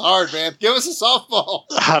balls hard, man. Give us a softball.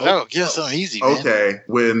 I know. Give us something easy, man. Okay.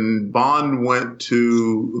 When Bond went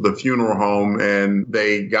to the funeral home and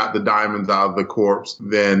they got the diamonds out of the corpse,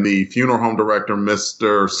 then the funeral home director,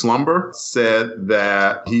 Mr. Slumber, said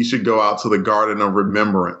that he should go out to the Garden of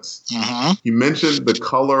Remembrance. Mm-hmm. He mentioned the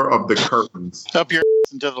color of the curtains. Up your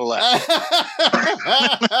and to the left.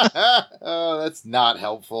 Oh, that's not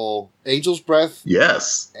helpful. Angel's Breath.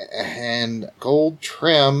 Yes. And gold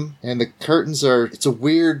trim. And the curtains are, it's a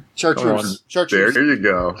weird chartreuse. Chartreuse. There you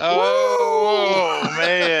go. Oh,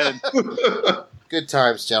 man. Good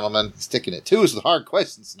times, gentlemen. Sticking it. 2 is the hard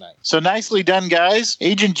questions tonight. So nicely done, guys.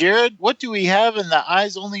 Agent Jared, what do we have in the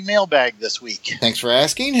Eyes Only mailbag this week? Thanks for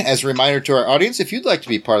asking. As a reminder to our audience, if you'd like to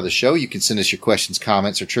be part of the show, you can send us your questions,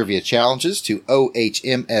 comments, or trivia challenges to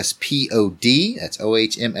OHMSPOD, that's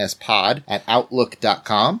OHMSPod, at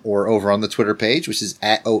Outlook.com, or over on the Twitter page, which is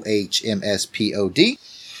at OHMSPOD.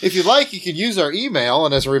 If you'd like, you can use our email,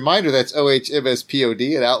 and as a reminder, that's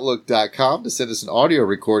ohmspod at outlook.com to send us an audio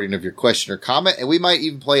recording of your question or comment, and we might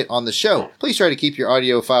even play it on the show. Please try to keep your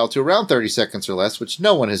audio file to around 30 seconds or less, which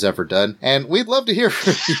no one has ever done, and we'd love to hear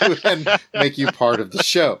from you and make you part of the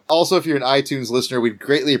show. Also, if you're an iTunes listener, we'd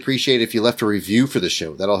greatly appreciate if you left a review for the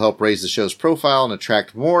show. That'll help raise the show's profile and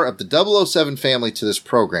attract more of the 007 family to this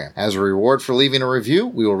program. As a reward for leaving a review,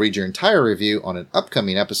 we will read your entire review on an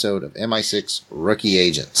upcoming episode of MI6 Rookie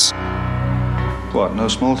Agents. What, no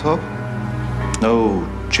small talk? No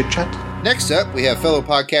chit-chat? Next up, we have fellow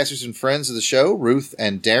podcasters and friends of the show, Ruth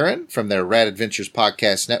and Darren, from their Rad Adventures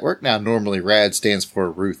Podcast Network. Now, normally RAD stands for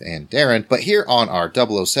Ruth and Darren, but here on our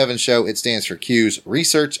 007 show, it stands for Q's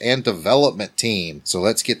Research and Development Team. So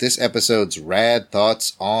let's get this episode's Rad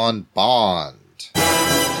Thoughts on Bond.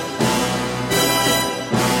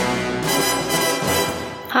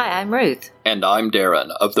 Hi, I'm Ruth. And I'm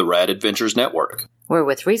Darren of the Rad Adventures Network. We're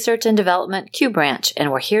with Research and Development Q Branch,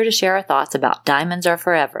 and we're here to share our thoughts about Diamonds Are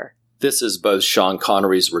Forever. This is both Sean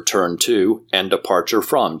Connery's return to and departure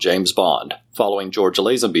from James Bond, following George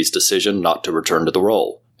Lazenby's decision not to return to the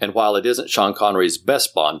role. And while it isn't Sean Connery's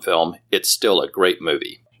best Bond film, it's still a great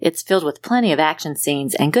movie. It's filled with plenty of action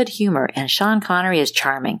scenes and good humor, and Sean Connery is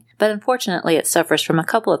charming, but unfortunately it suffers from a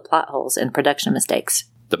couple of plot holes and production mistakes.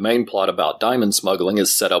 The main plot about diamond smuggling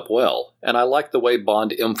is set up well, and I like the way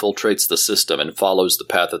Bond infiltrates the system and follows the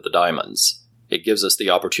path of the diamonds. It gives us the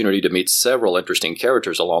opportunity to meet several interesting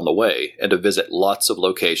characters along the way and to visit lots of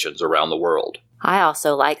locations around the world. I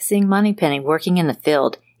also like seeing Moneypenny working in the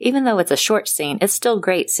field. Even though it's a short scene, it's still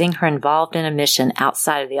great seeing her involved in a mission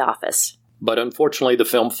outside of the office. But unfortunately, the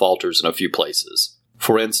film falters in a few places.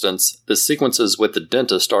 For instance, the sequences with the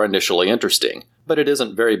dentist are initially interesting, but it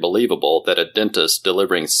isn't very believable that a dentist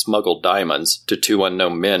delivering smuggled diamonds to 2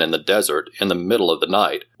 unknown men in the desert in the middle of the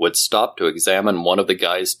night would stop to examine one of the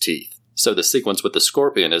guy's teeth. So the sequence with the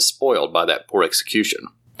scorpion is spoiled by that poor execution.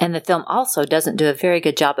 And the film also doesn't do a very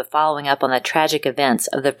good job of following up on the tragic events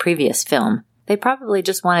of the previous film. They probably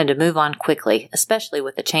just wanted to move on quickly, especially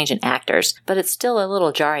with the change in actors, but it's still a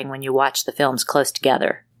little jarring when you watch the films close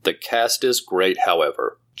together. The cast is great,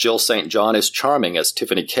 however. Jill St. John is charming as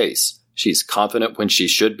Tiffany Case. She's confident when she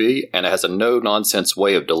should be, and has a no-nonsense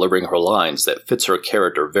way of delivering her lines that fits her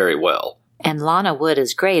character very well. And Lana Wood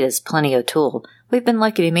is great as Plenty O'Toole. We've been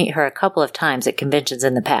lucky to meet her a couple of times at conventions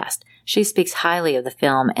in the past. She speaks highly of the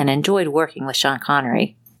film and enjoyed working with Sean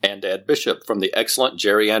Connery. And Ed Bishop from the excellent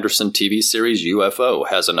Jerry Anderson TV series UFO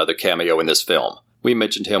has another cameo in this film. We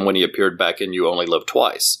mentioned him when he appeared back in You Only Live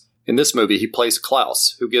Twice. In this movie, he plays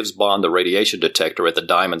Klaus, who gives Bond the radiation detector at the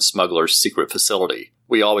diamond smuggler's secret facility.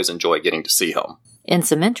 We always enjoy getting to see him. In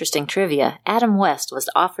some interesting trivia, Adam West was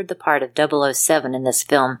offered the part of 007 in this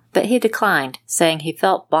film, but he declined, saying he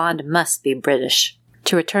felt Bond must be British.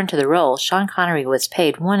 To return to the role, Sean Connery was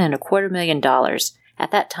paid $1.25 million, At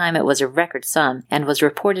that time, it was a record sum and was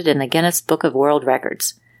reported in the Guinness Book of World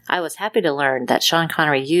Records. I was happy to learn that Sean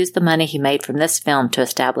Connery used the money he made from this film to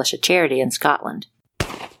establish a charity in Scotland.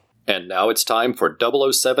 And now it's time for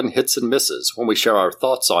 007 Hits and Misses, when we share our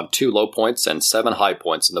thoughts on 2 low points and 7 high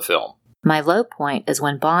points in the film. My low point is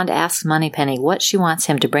when Bond asks Moneypenny what she wants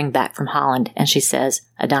him to bring back from Holland, and she says,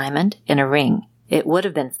 a diamond and a ring. It would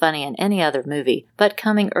have been funny in any other movie, but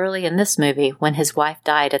coming early in this movie, when his wife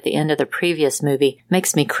died at the end of the previous movie,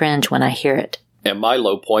 makes me cringe when I hear it. And my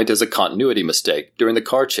low point is a continuity mistake during the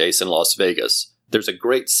car chase in Las Vegas. There's a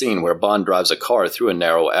great scene where Bond drives a car through a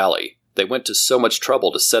narrow alley. They went to so much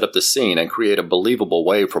trouble to set up the scene and create a believable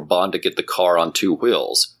way for Bond to get the car on 2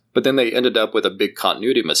 wheels. But then they ended up with a big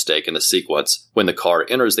continuity mistake in the sequence when the car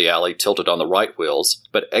enters the alley tilted on the right wheels,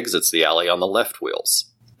 but exits the alley on the left wheels.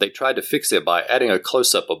 They tried to fix it by adding a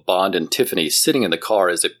close-up of Bond and Tiffany sitting in the car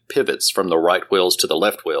as it pivots from the right wheels to the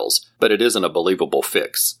left wheels, but it isn't a believable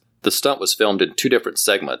fix. The stunt was filmed in 2 different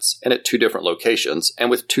segments, and at 2 different locations, and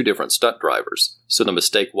with 2 different stunt drivers, so the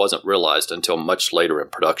mistake wasn't realized until much later in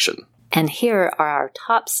production. And here are our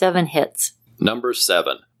top 7 hits. Number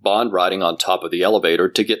 7. Bond riding on top of the elevator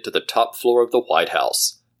to get to the top floor of the White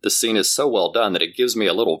House. The scene is so well done that it gives me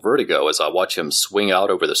a little vertigo as I watch him swing out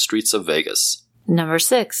over the streets of Vegas. Number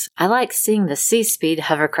 6. I like seeing the Seaspeed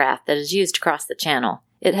hovercraft that is used across the channel.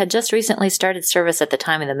 It had just recently started service at the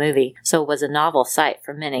time of the movie, so it was a novel sight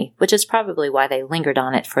for many, which is probably why they lingered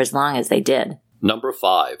on it for as long as they did. Number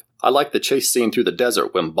 5. I like the chase scene through the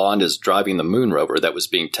desert when Bond is driving the moon rover that was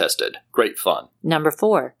being tested. Great fun. Number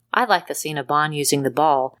 4. I like the scene of Bond using the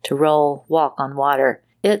ball to walk on water.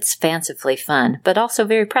 It's fancifully fun, but also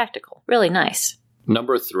very practical. Really nice.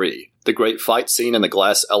 Number 3. The great fight scene in the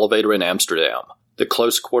glass elevator in Amsterdam. The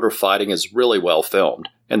close-quarter fighting is really well filmed,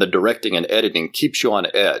 and the directing and editing keeps you on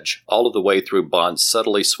edge all of the way through Bond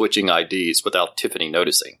subtly switching IDs without Tiffany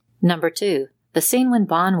noticing. Number 2. The scene when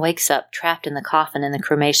Bond wakes up trapped in the coffin in the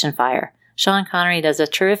cremation fire. Sean Connery does a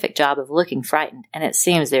terrific job of looking frightened, and it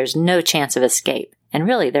seems there's no chance of escape. And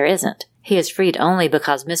really, there isn't. He is freed only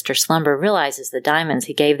because Mr. Slumber realizes the diamonds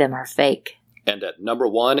he gave them are fake. And at number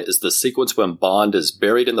 1 is the sequence when Bond is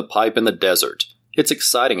buried in the pipe in the desert. It's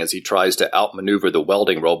exciting as he tries to outmaneuver the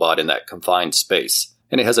welding robot in that confined space.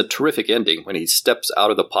 And it has a terrific ending when he steps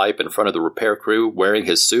out of the pipe in front of the repair crew wearing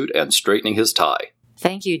his suit and straightening his tie.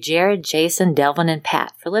 Thank you, Jared, Jason, Delvin, and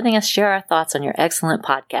Pat, for letting us share our thoughts on your excellent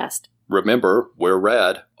podcast. Remember, we're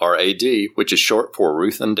RAD, R-A-D, which is short for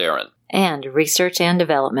Ruth and Darren. And Research and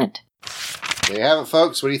Development. There you have it,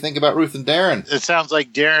 folks. What do you think about Ruth and Darren? It sounds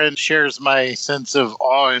like Darren shares my sense of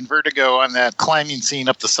awe and vertigo on that climbing scene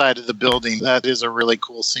up the side of the building. That is a really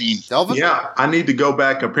cool scene. Delvin? Yeah, I need to go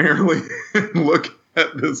back apparently and look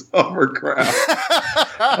at this hovercraft.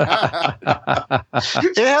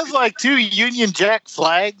 It has like 2 Union Jack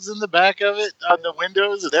flags in the back of it on the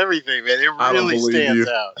windows and everything, man. It really stands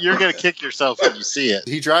out. You're going to kick yourself when you see it.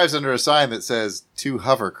 He drives under a sign that says, to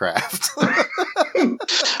hovercraft.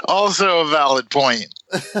 Also a valid point.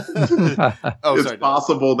 It's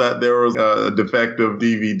possible that there was a defective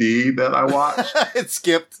DVD that I watched. It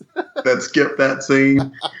skipped. That skipped that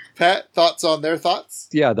scene. Pat, thoughts on their thoughts?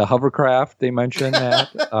 Yeah, the hovercraft, they mentioned that.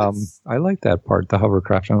 I like that part, the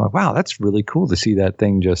hovercraft. I'm like, wow, that's really cool to see that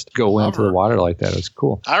thing just go into the water like that. It's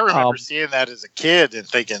cool. I remember seeing that as a kid and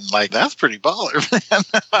thinking, like, that's pretty baller, man.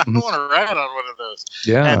 I want to ride on one of those.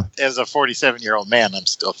 Yeah. And as a 47-year-old man, I'm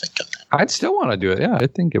still thinking that. I'd still want to do it. Yeah, I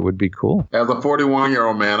think it would be cool. As a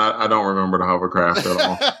 41-year-old man, I don't remember the hovercraft at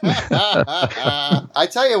all. I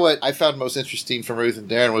tell you what I found most interesting from Ruth and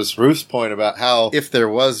Darren was Ruth's point about how if there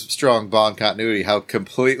was strong Bond continuity, how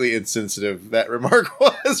completely insensitive that remark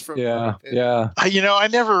was. Yeah. You know, I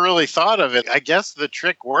never really thought of it. I guess the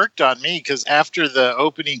trick worked on me because after the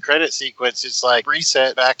opening credit sequence, it's like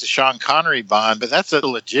reset back to Sean Connery Bond, but that's a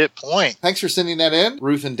legit point. Thanks for sending that in,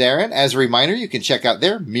 Ruth and Darren. As a reminder, you can check out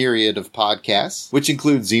their myriad of podcasts, which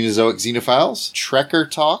include Xenozoic Xenophiles, Trekker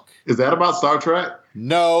Talk. Is that about Star Trek?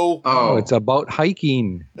 No. Oh, it's about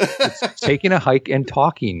hiking. It's taking a hike and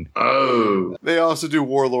talking. Oh. They also do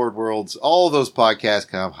Warlord Worlds. All of those podcasts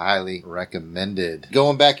come highly recommended.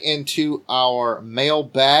 Going back into our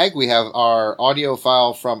mailbag, we have our audio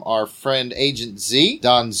file from our friend Agent Z,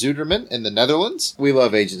 Don Zuderman in the Netherlands. We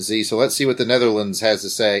love Agent Z, so let's see what the Netherlands has to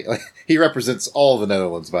say. He represents all the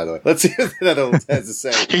Netherlands, by the way. Let's see what the Netherlands has to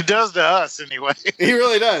say. He does to us, anyway. He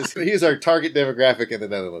really does. He is our target demographic in the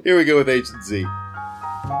Netherlands. Here we go with Agent Z.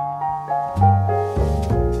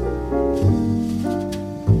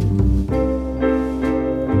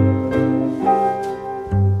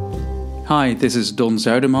 Hi, this is Don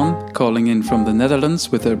Zuiderman calling in from the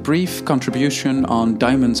Netherlands with a brief contribution on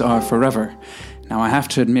Diamonds Are Forever. Now, I have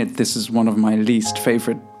to admit this is one of my least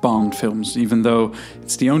favorite Bond films, even though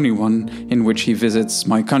it's the only one in which he visits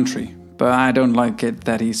my country. But I don't like it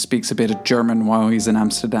that he speaks a bit of German while he's in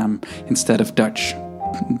Amsterdam instead of Dutch.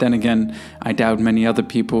 Then again, I doubt many other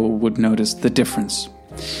people would notice the difference.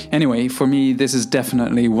 Anyway, for me, this is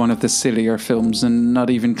definitely one of the sillier films and not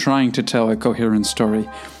even trying to tell a coherent story.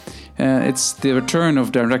 It's the return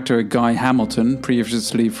of director Guy Hamilton,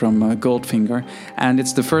 previously from Goldfinger, and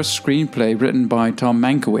it's the first screenplay written by Tom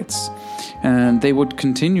Mankiewicz. And they would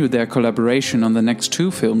continue their collaboration on the next two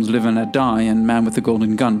films, Live and Let Die and Man with the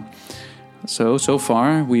Golden Gun. So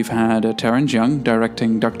far, we've had Terrence Young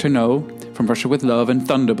directing Dr. No, From Russia with Love and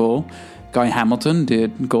Thunderball. Guy Hamilton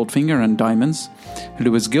did Goldfinger and Diamonds.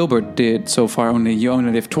 Lewis Gilbert did so far only You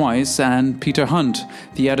Only Live Twice. And Peter Hunt,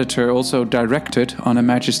 the editor, also directed On Her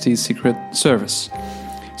Majesty's Secret Service.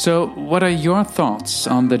 So, what are your thoughts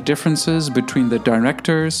on the differences between the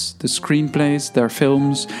directors, the screenplays, their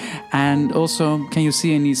films, and also, can you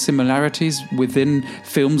see any similarities within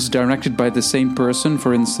films directed by the same person,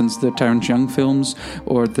 for instance, the Terrence Young films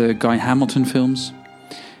or the Guy Hamilton films?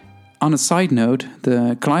 On a side note,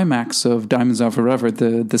 the climax of Diamonds Are Forever,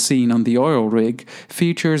 the scene on the oil rig,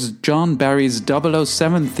 features John Barry's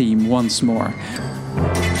 007 theme once more.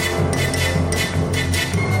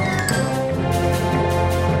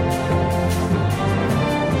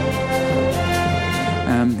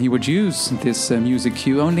 He would use this music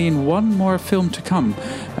cue only in one more film to come,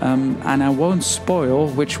 and I won't spoil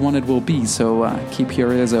which one it will be, so keep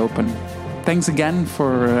your ears open. Thanks again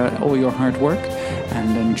for all your hard work,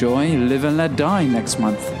 and enjoy Live and Let Die next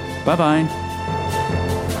month. Bye-bye.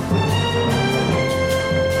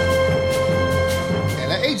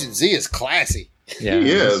 And Agent Z is classy. Yeah, he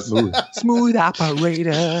is. Smooth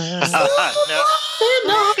operator.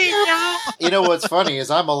 You know what's funny is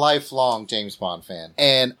I'm a lifelong James Bond fan,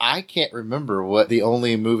 and I can't remember what the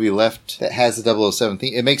only movie left that has the 007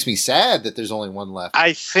 theme. It makes me sad that there's only one left.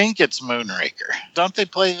 I think it's Moonraker. Don't they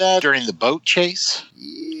play that during the boat chase?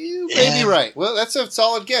 You may be right. Well, that's a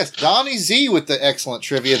solid guess. Donnie Z with the excellent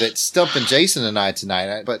trivia that's stumping Jason and I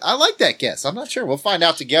tonight. But I like that guess. I'm not sure. We'll find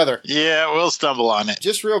out together. Yeah, we'll stumble on it.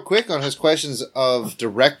 Just real quick on his questions of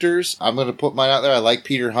directors. I'm going to put mine out there. I like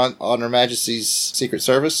Peter Hunt on Her Majesty's Secret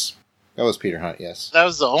Service. That was Peter Hunt, yes. That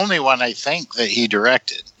was the only one I think that he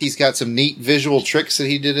directed. He's got some neat visual tricks that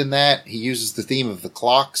he did in that. He uses the theme of the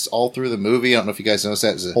clocks all through the movie. I don't know if you guys noticed that.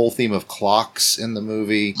 There's a whole theme of clocks in the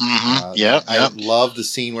movie. Mm-hmm. I love the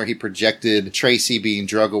scene where he projected Tracy being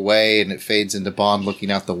drug away and it fades into Bond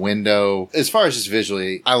looking out the window. As far as just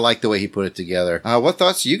visually, I like the way he put it together. What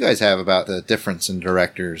thoughts do you guys have about the difference in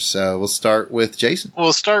directors? We'll start with Jason.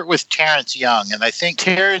 We'll start with Terrence Young. And I think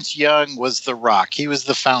Terrence Young was the rock. He was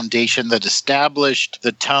the foundation that established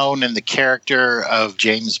the tone and the character of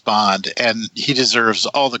James Bond, and he deserves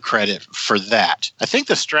all the credit for that. I think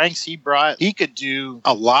the strengths he brought, he could do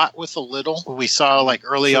a lot with a little. We saw like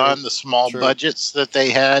early on the small budgets that they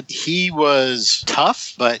had. He was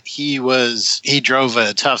tough, but he drove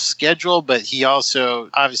a tough schedule, but he also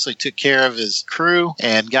obviously took care of his crew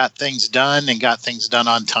and got things done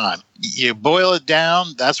on time. You boil it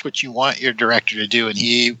down, that's what you want your director to do, and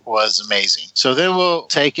he was amazing. So then we'll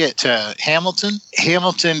take it to Hamilton.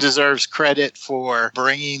 Hamilton deserves credit for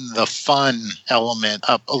bringing the fun element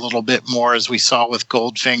up a little bit more, as we saw with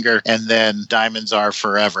Goldfinger and then Diamonds Are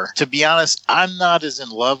Forever. To be honest, I'm not as in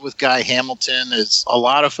love with Guy Hamilton as a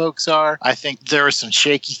lot of folks are. I think there are some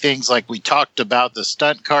shaky things, like we talked about the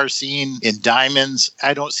stunt car scene in Diamonds.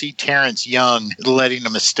 I don't see Terrence Young letting a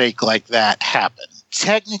mistake like that happen.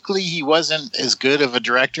 Technically, he wasn't as good of a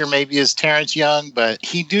director maybe as Terrence Young, but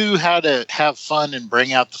he knew how to have fun and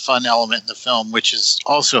bring out the fun element in the film, which is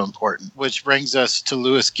also important, which brings us to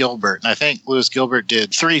Lewis Gilbert. And I think Lewis Gilbert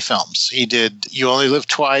did 3 films. He did You Only Live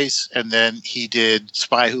Twice, and then he did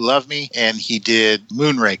Spy Who Loved Me, and he did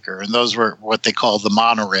Moonraker. And those were what they call the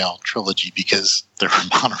monorail trilogy, because there were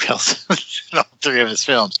monorails in all 3 of his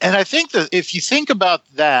films. And I think that if you think about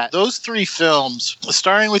that, those 3 films,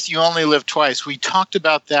 starting with You Only Live Twice, we talked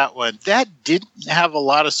about that one. That didn't have a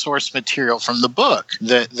lot of source material from the book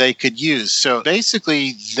that they could use. So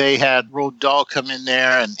basically, they had Roald Dahl come in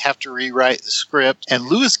there and have to rewrite the script. And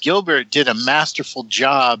Lewis Gilbert did a masterful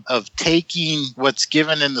job of taking what's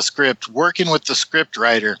given in the script, working with the script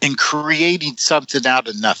writer, and creating something out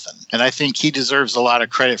of nothing. And I think he deserves a lot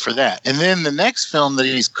of credit for that. And then the next film that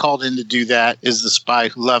he's called in to do that is is the Spy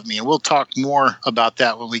Who Loved Me. And we'll talk more about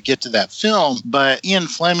that when we get to that film. But Ian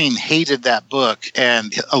Fleming hated that book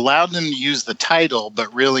and allowed them to use the title,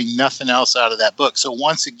 but really nothing else out of that book. So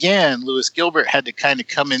once again, Lewis Gilbert had to kind of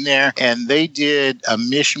come in there, and they did a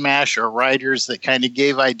mishmash of writers that kind of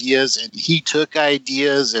gave ideas, and he took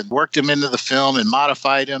ideas and worked them into the film and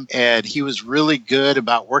modified them. And he was really good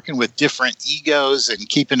about working with different egos and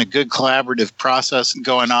keeping a good collaborative process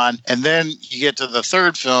going on. And then you get to the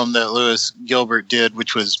third film that Lewis Gilbert did,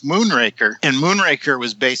 which was Moonraker. And Moonraker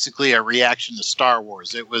was basically a reaction to Star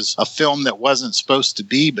Wars. It was a film that wasn't supposed to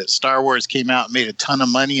be, but Star Wars came out and made a ton of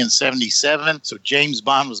money in 1977. So James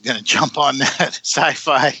Bond was going to jump on that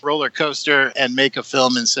sci-fi roller coaster and make a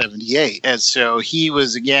film in 1978. And so he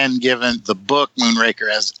was again given the book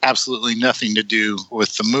Moonraker has absolutely nothing to do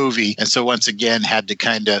with the movie. And so once again had to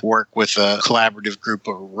kind of work with a collaborative group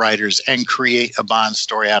of writers and create a Bond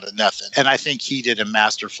story out of nothing. And I think he did a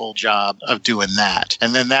masterful job of doing that.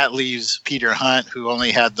 And then that leaves Peter Hunt, who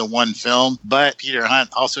only had the one film, but Peter Hunt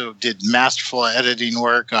also did masterful editing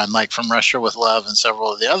work on like From Russia with Love and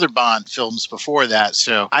several of the other Bond films before that.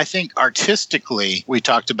 So I think artistically, we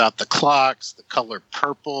talked about the clocks, the color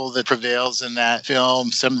purple that prevails in that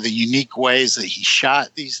film, some of the unique ways that he shot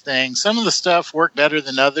these things. Some of the stuff worked better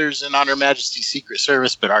than others in On Her Majesty's Secret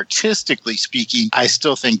Service, but artistically speaking, I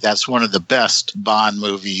still think that's one of the best Bond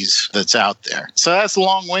movies that's out there. So that's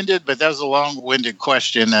long-winded, but that was a long-winded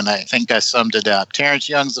question, and I think I summed it up. Terrence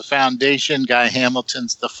Young's the foundation, Guy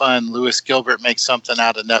Hamilton's the fun, Lewis Gilbert makes something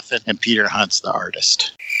out of nothing, and Peter Hunt's the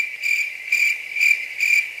artist.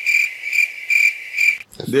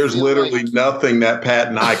 There's literally nothing that Pat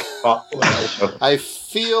and I can talk about. I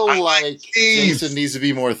feel like Jason needs to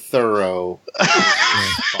be more thorough.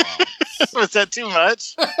 Was that too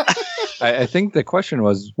much? I think the question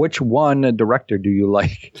was, which one director do you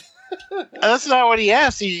like? That's not what he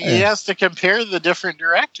asked. He asked to compare the different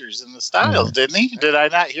directors and the styles, didn't he? Did I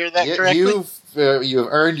not hear that correctly? You've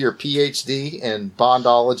earned your PhD in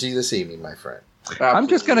Bondology this evening, my friend. Absolutely. I'm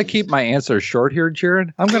just going to keep my answer short here,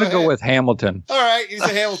 Jared. I'm going to go with Hamilton. All right, he's a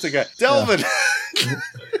Hamilton guy. Delvin.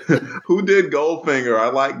 Who did Goldfinger? I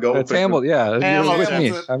like Goldfinger. It's Hamilton. Yeah, Hamilton. With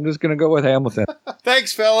me. I'm just going to go with Hamilton.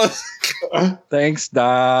 Thanks, fellas. Thanks,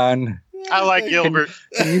 Don. I like Gilbert.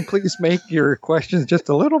 Can you please make your questions just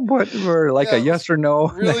a little bit more like a yes or no?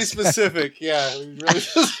 Really specific. Yeah, really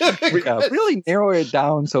specific. Really narrow it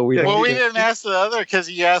down so we. Well, we didn't ask the other because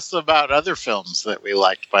he asked about other films that we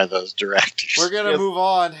liked by those directors. We're gonna move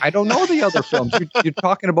on. I don't know the other films. You're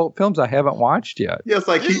talking about films I haven't watched yet. Yes,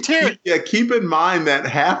 like keep in mind that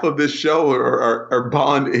half of this show are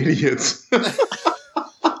Bond idiots.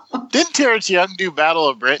 Didn't Terrence Young do Battle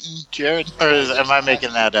of Britain, Jared? Or am I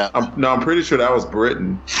making that up? I'm pretty sure that was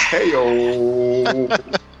Britain. Hey-o.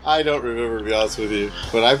 I don't remember, to be honest with you.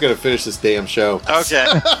 But I'm going to finish this damn show. Okay.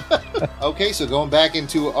 Okay, so going back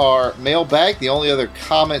into our mailbag, the only other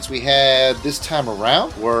comments we had this time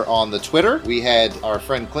around were on the Twitter. We had our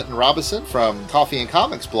friend Clinton Robinson from Coffee and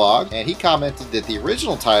Comics blog, and he commented that the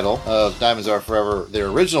original title of Diamonds Are Forever, their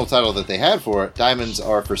original title that they had for it, Diamonds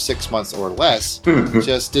Are for 6 months or less,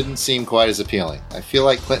 just didn't seem quite as appealing. I feel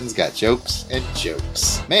like Clinton's got jokes and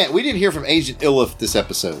jokes. Man, we didn't hear from Agent Illiff this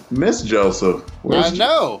episode. Miss Joseph. I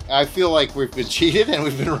know. I feel like we've been cheated and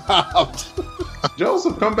we've been robbed.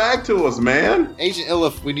 Joseph, come back to us, man. Agent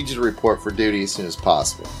Illiff, we need you to report for duty as soon as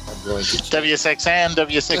possible. I'm going to W6N,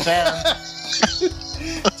 W6N.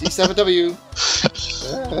 G7W.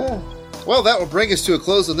 Well, that will bring us to a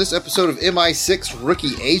close on this episode of MI6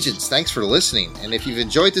 Rookie Agents. Thanks for listening. And if you've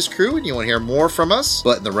enjoyed this crew and you want to hear more from us,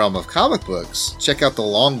 but in the realm of comic books, check out the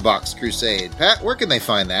Longbox Crusade. Pat, where can they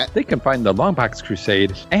find that? They can find the Longbox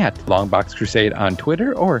Crusade at Longbox Crusade on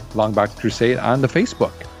Twitter or Longbox Crusade on the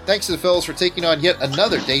Facebook. Thanks to the fellows for taking on yet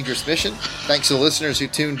another dangerous mission. Thanks to the listeners who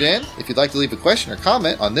tuned in. If you'd like to leave a question or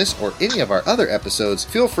comment on this or any of our other episodes,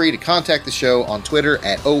 feel free to contact the show on Twitter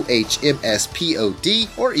at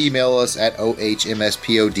OHMSPOD or email us at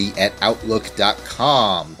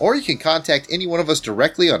OHMSPOD@outlook.com. Or you can contact any one of us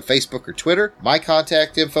directly on Facebook or Twitter. My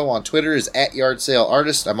contact info on Twitter is at Yard Sale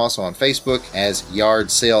Artist. I'm also on Facebook as Yard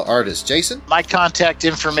Sale Artist. Jason? My contact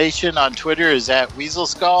information on Twitter is at Weasel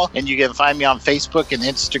Skull, and you can find me on Facebook and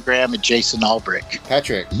Instagram at Jason Albrecht.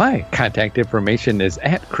 Patrick? My contact information is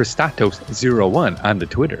at Christatos01 on the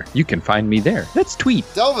Twitter. You can find me there. Let's tweet.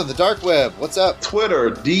 Delvin, the dark web. What's up? Twitter,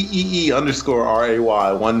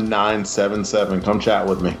 DEE_RAY1977. Come chat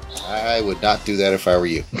with me. I would not do that if I were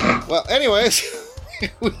you. Well, anyways,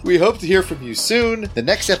 We hope to hear from you soon. The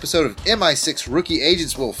next episode of MI6 Rookie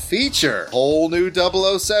Agents will feature whole new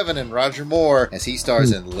 007 and Roger Moore as he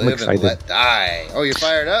stars in Live and Let Die. Oh, you're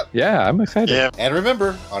fired up? Yeah, I'm excited. Yeah. And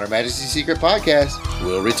remember, On Her Majesty's Secret Podcast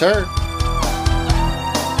will return.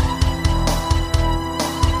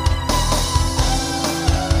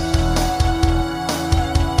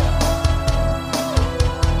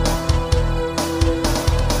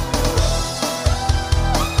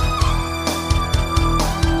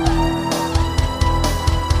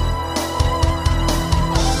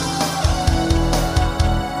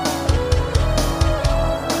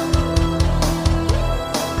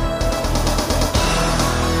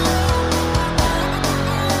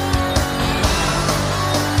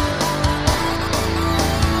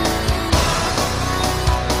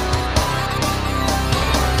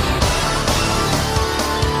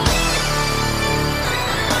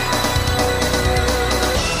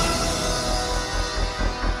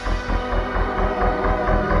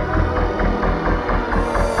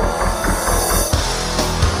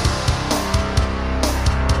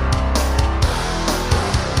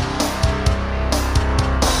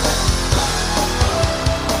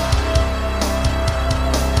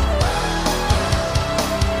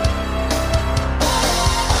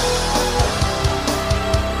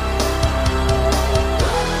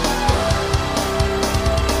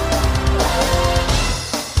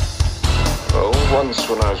 Once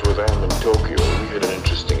when I was with Anne in Tokyo, we had an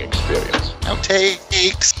interesting experience.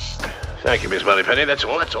 Outtakes. Thank you, Miss Moneypenny. That's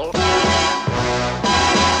all.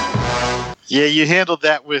 Yeah, you handled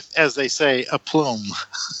that with, as they say, a plume.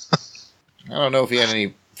 I don't know if he had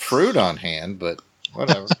any fruit on hand, but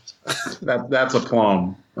whatever. That's a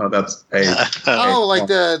plum. That's a. Like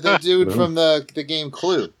the dude from the game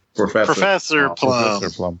Clue. Professor Plum.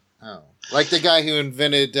 Professor Plum. Oh, like the guy who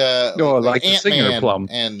invented like the singer Plum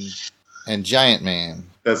and Giant Man.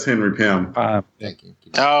 That's Henry Pym. Thank you.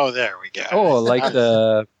 Oh, there we go. Oh, like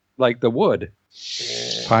the wood.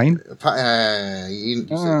 Pine. You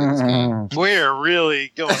said We're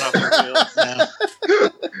really going off the rails now.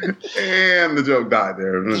 And the joke died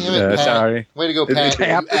there. Sorry. Way to go, Pat.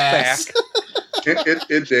 Tap is back.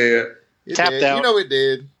 It did. Tapped out. You know it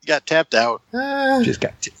did. Got tapped out. Just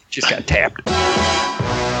got tapped.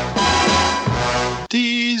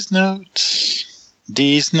 These notes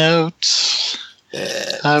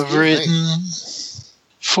I've written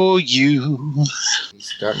for you.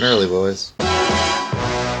 He's starting early, boys.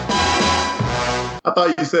 I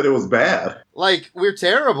thought you said it was bad. Like, we're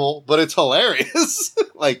terrible, but it's hilarious.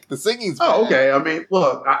 Like, the singing's bad. Oh, okay. I mean,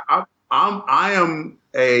 look, I am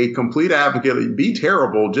a complete advocate. Be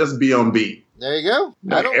terrible, just be on beat. There you go.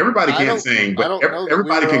 Everybody can't sing, but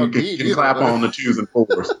everybody can clap on the twos and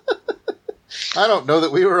fours. I don't know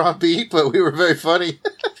that we were on beat, but we were very funny.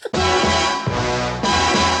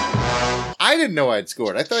 I didn't know I'd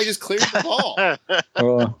scored. I thought I just cleared the ball. And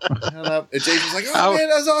Jason was like, "Oh man,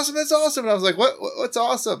 that's awesome! That's awesome!" And I was like, "What's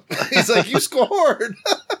awesome?" He's like, "You scored."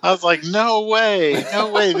 I was like, "No way!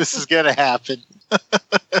 This is gonna happen."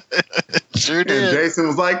 Sure did. And Jason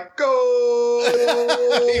was like, "Go!" He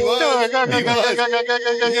was.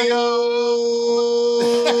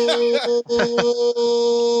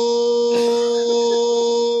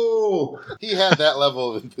 He had that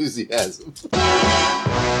level of enthusiasm.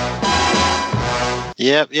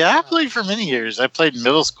 Yeah, I played for many years. I played in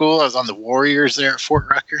middle school. I was on the Warriors there at Fort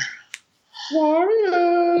Rucker.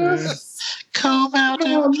 Warriors, come out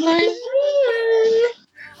and play.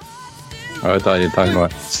 Oh, I thought you were talking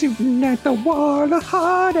about shooting at the wall of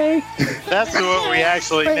heartache. That's what we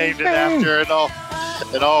actually named it after.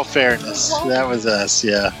 In all fairness, that was us.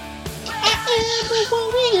 Yeah.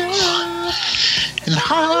 And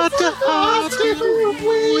heart to heart to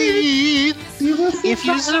win. If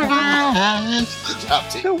you survive,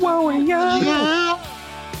 the warriors.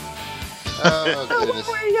 Oh, goodness.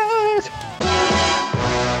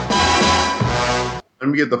 Let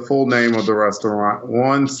me get the full name of the restaurant.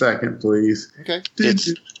 1 second, please. Okay.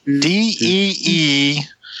 It's DEEZ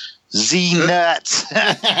Nuts.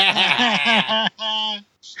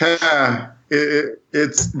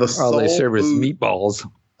 It's the soul all they serve is food. meatballs.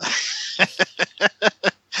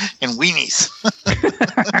 And weenies.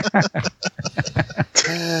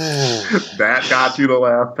 That got you to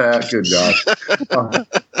laugh, Pat. Good job.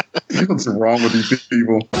 What's wrong with these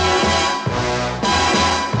people?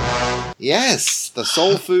 Yes, the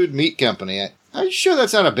Soul Food Meat Company. Are you sure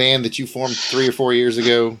that's not a band that you formed 3 or 4 years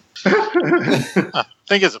ago? I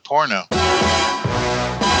think it's a porno.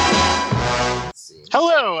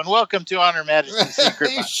 Hello, and welcome to On Her Majesty's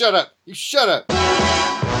Secret. You shut up. You shut up.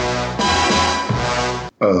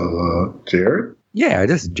 Jared? Yeah,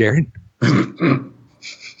 this is Jared.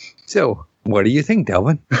 So, what do you think,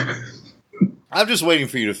 Delvin? I'm just waiting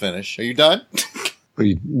for you to finish. Are you done?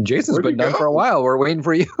 Jason's been done for a while. We're waiting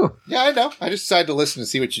for you. Yeah, I know. I just decided to listen to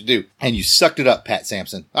see what you do. And you sucked it up, Pat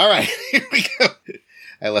Sampson. All right, here we go.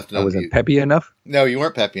 I left it on. I wasn't peppy enough? No, you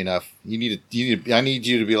weren't peppy enough. I need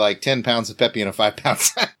you to be like 10 pounds of peppy in a 5-pound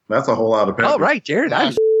sack. That's a whole lot of peppy. Oh, right, Jared.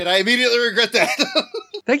 I immediately regret that.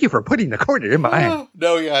 Thank you for putting the quarter in my hand.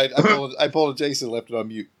 No, yeah, I pulled a Jason and left it on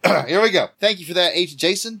mute. Here we go. Thank you for that, Agent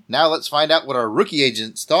Jason. Now let's find out what our rookie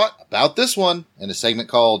agents thought about this one in a segment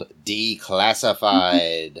called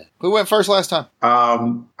Declassified. Who went first last time?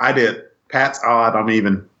 I did. Pat's odd. I'm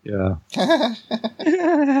even. Yeah. Pat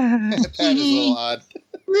is a little odd.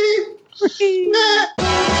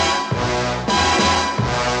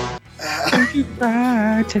 You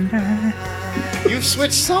cry tonight. You've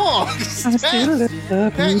switched songs. I still love you,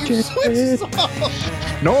 Jared.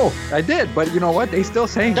 No, I did, but you know what? They still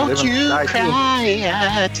sang. Don't you cry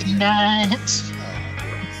tonight.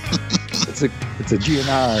 It's a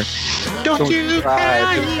GNR. Don't you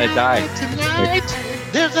cry tonight.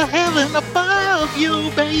 There's a heaven above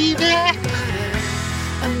you, baby.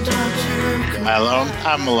 Am I alone?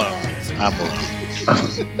 I'm alone. I'm alone.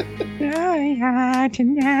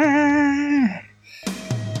 Tonight.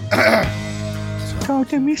 Talk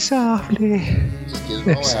to me softly. Just get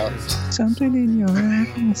it all out. Something in your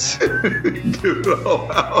eyes. Get it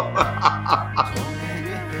all out.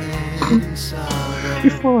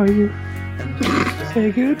 Before you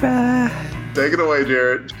say goodbye. Take it away,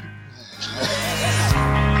 Jared.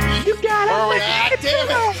 You gotta damn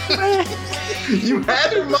it. You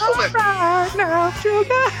had your moment. Right now,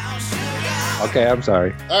 sugar. Okay, I'm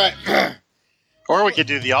sorry. All right. Or we could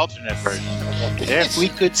do the alternate version. If we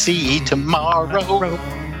could see tomorrow,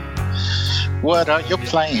 what are your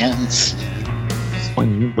plans?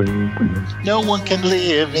 No one can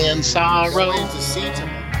live in sorrow.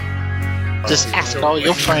 Just ask all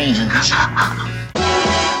your friends.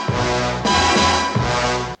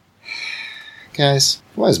 Guys,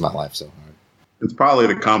 why is my life so hard? It's probably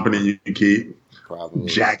the company you keep. Probably.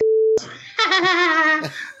 Jack.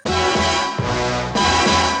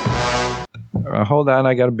 Hold on,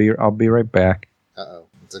 I'll be right back. Uh-oh.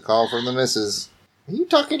 It's a call from the missus. Are you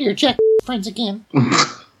talking to your Jack friends again?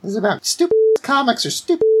 This is about stupid comics or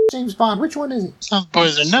stupid James Bond. Which one is it? Some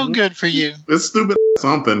boys are no good for you. It's stupid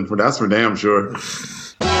something, that's for damn sure.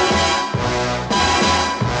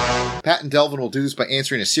 Pat and Delvin will do this by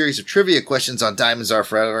answering a series of trivia questions on Diamonds Are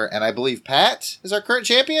Forever, and I believe Pat is our current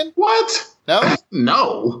champion? What? No?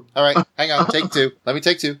 No. All right, hang on. Take two. Let me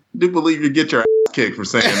take two. I do believe you get your ass kicked for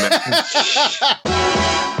saying that.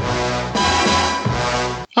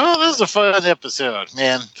 Oh, this is a fun episode,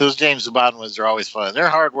 man. Those James Bond ones are always fun. They're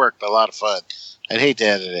hard work, but a lot of fun. I'd hate to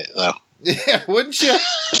edit it, though. Yeah, wouldn't you?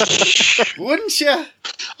 Wouldn't you?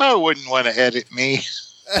 I wouldn't want to edit me.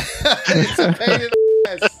 It's a pain in the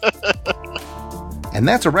ass. And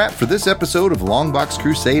that's a wrap for this episode of Longbox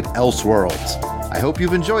Crusade Elseworlds. I hope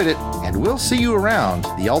you've enjoyed it, and we'll see you around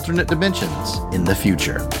the alternate dimensions in the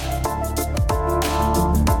future.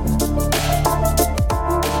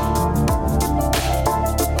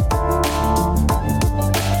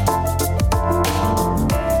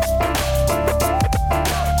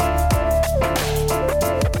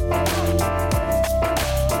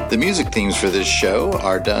 The music themes for this show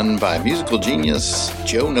are done by musical genius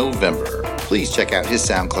Joe November. Please check out his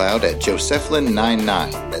SoundCloud at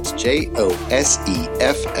Joseflin99. That's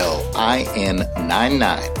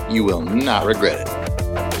Joseflin99. You will not regret it.